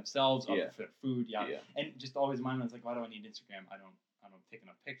 Right. Of themselves, of their food, And just always in my mind, I was like, why do I need Instagram? I don't take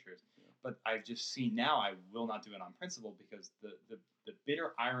enough pictures. Yeah. But I've just seen now I will not do it on principle because the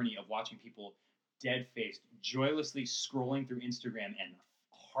bitter irony of watching people dead-faced, joylessly scrolling through Instagram and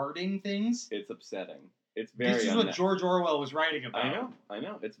hearting things. It's upsetting. It's very. This is what George Orwell was writing about. I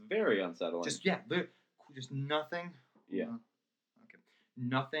know. It's very unsettling. Just nothing. Yeah. Okay.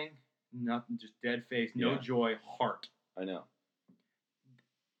 Nothing. Just dead face. No joy. Heart. I know.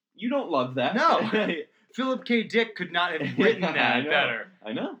 You don't love that. No. Philip K. Dick could not have written that better.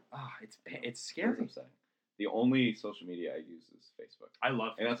 I know. Oh, it's scary. That's upsetting. The only social media I use is Facebook. I love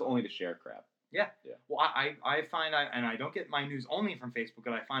Facebook. And that's only to share crap. Yeah. Well, I find and I don't get my news only from Facebook,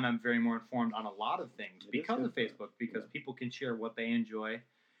 but I find I'm very more informed on a lot of things because of Facebook, because people can share what they enjoy.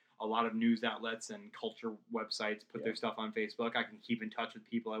 A lot of news outlets and culture websites put their stuff on Facebook. I can keep in touch with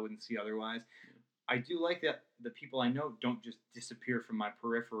people I wouldn't see otherwise. I do like that the people I know don't just disappear from my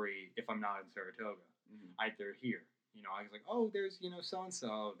periphery if I'm not in Saratoga. They're here. I was like, oh, there's,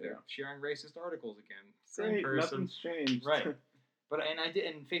 so-and-so. They're sharing racist articles again. Same person. Nothing's changed. Right.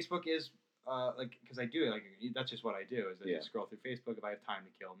 And Facebook is, because I do it, that's just what I do, is I just scroll through Facebook if I have time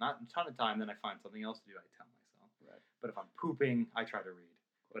to kill. Not a ton of time, then I find something else to do, I tell myself. Right. But if I'm pooping, I try to read.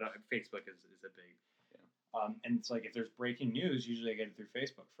 But Facebook is a big... and it's like if there's breaking news, usually I get it through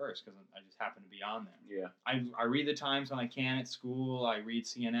Facebook first because I just happen to be on there. Yeah. I read the Times when I can at school. I read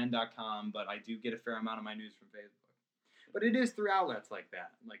CNN.com, but I do get a fair amount of my news from Facebook. But it is through outlets like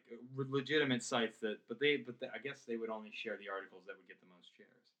that, like legitimate sites that. But I guess they would only share the articles that would get the most shares.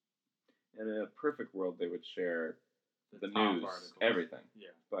 In a perfect world, they would share the news, articles. Everything.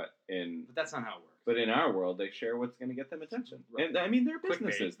 Yeah. But that's not how it works. But in our world, they share what's going to get them attention. Right. And I mean, they're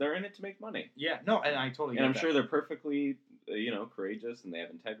businesses. They're in it to make money. Yeah. No, and I totally. And I'm sure they're perfectly, courageous and they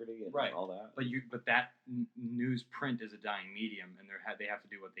have integrity and all that. But that newsprint is a dying medium, and they have to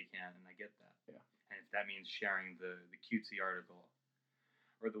do what they can, and I get that. Yeah. And if that means sharing the cutesy article,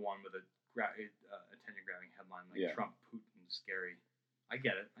 or the one with a attention-grabbing headline like Trump, Putin, scary. I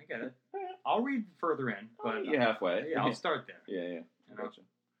get it. I'll read further in, but halfway. Yeah, I'll start there. Yeah. I gotcha.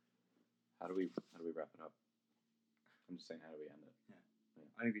 How do we wrap it up? I'm just saying, how do we end it? Yeah.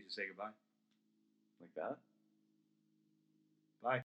 I think we should say goodbye. Like that?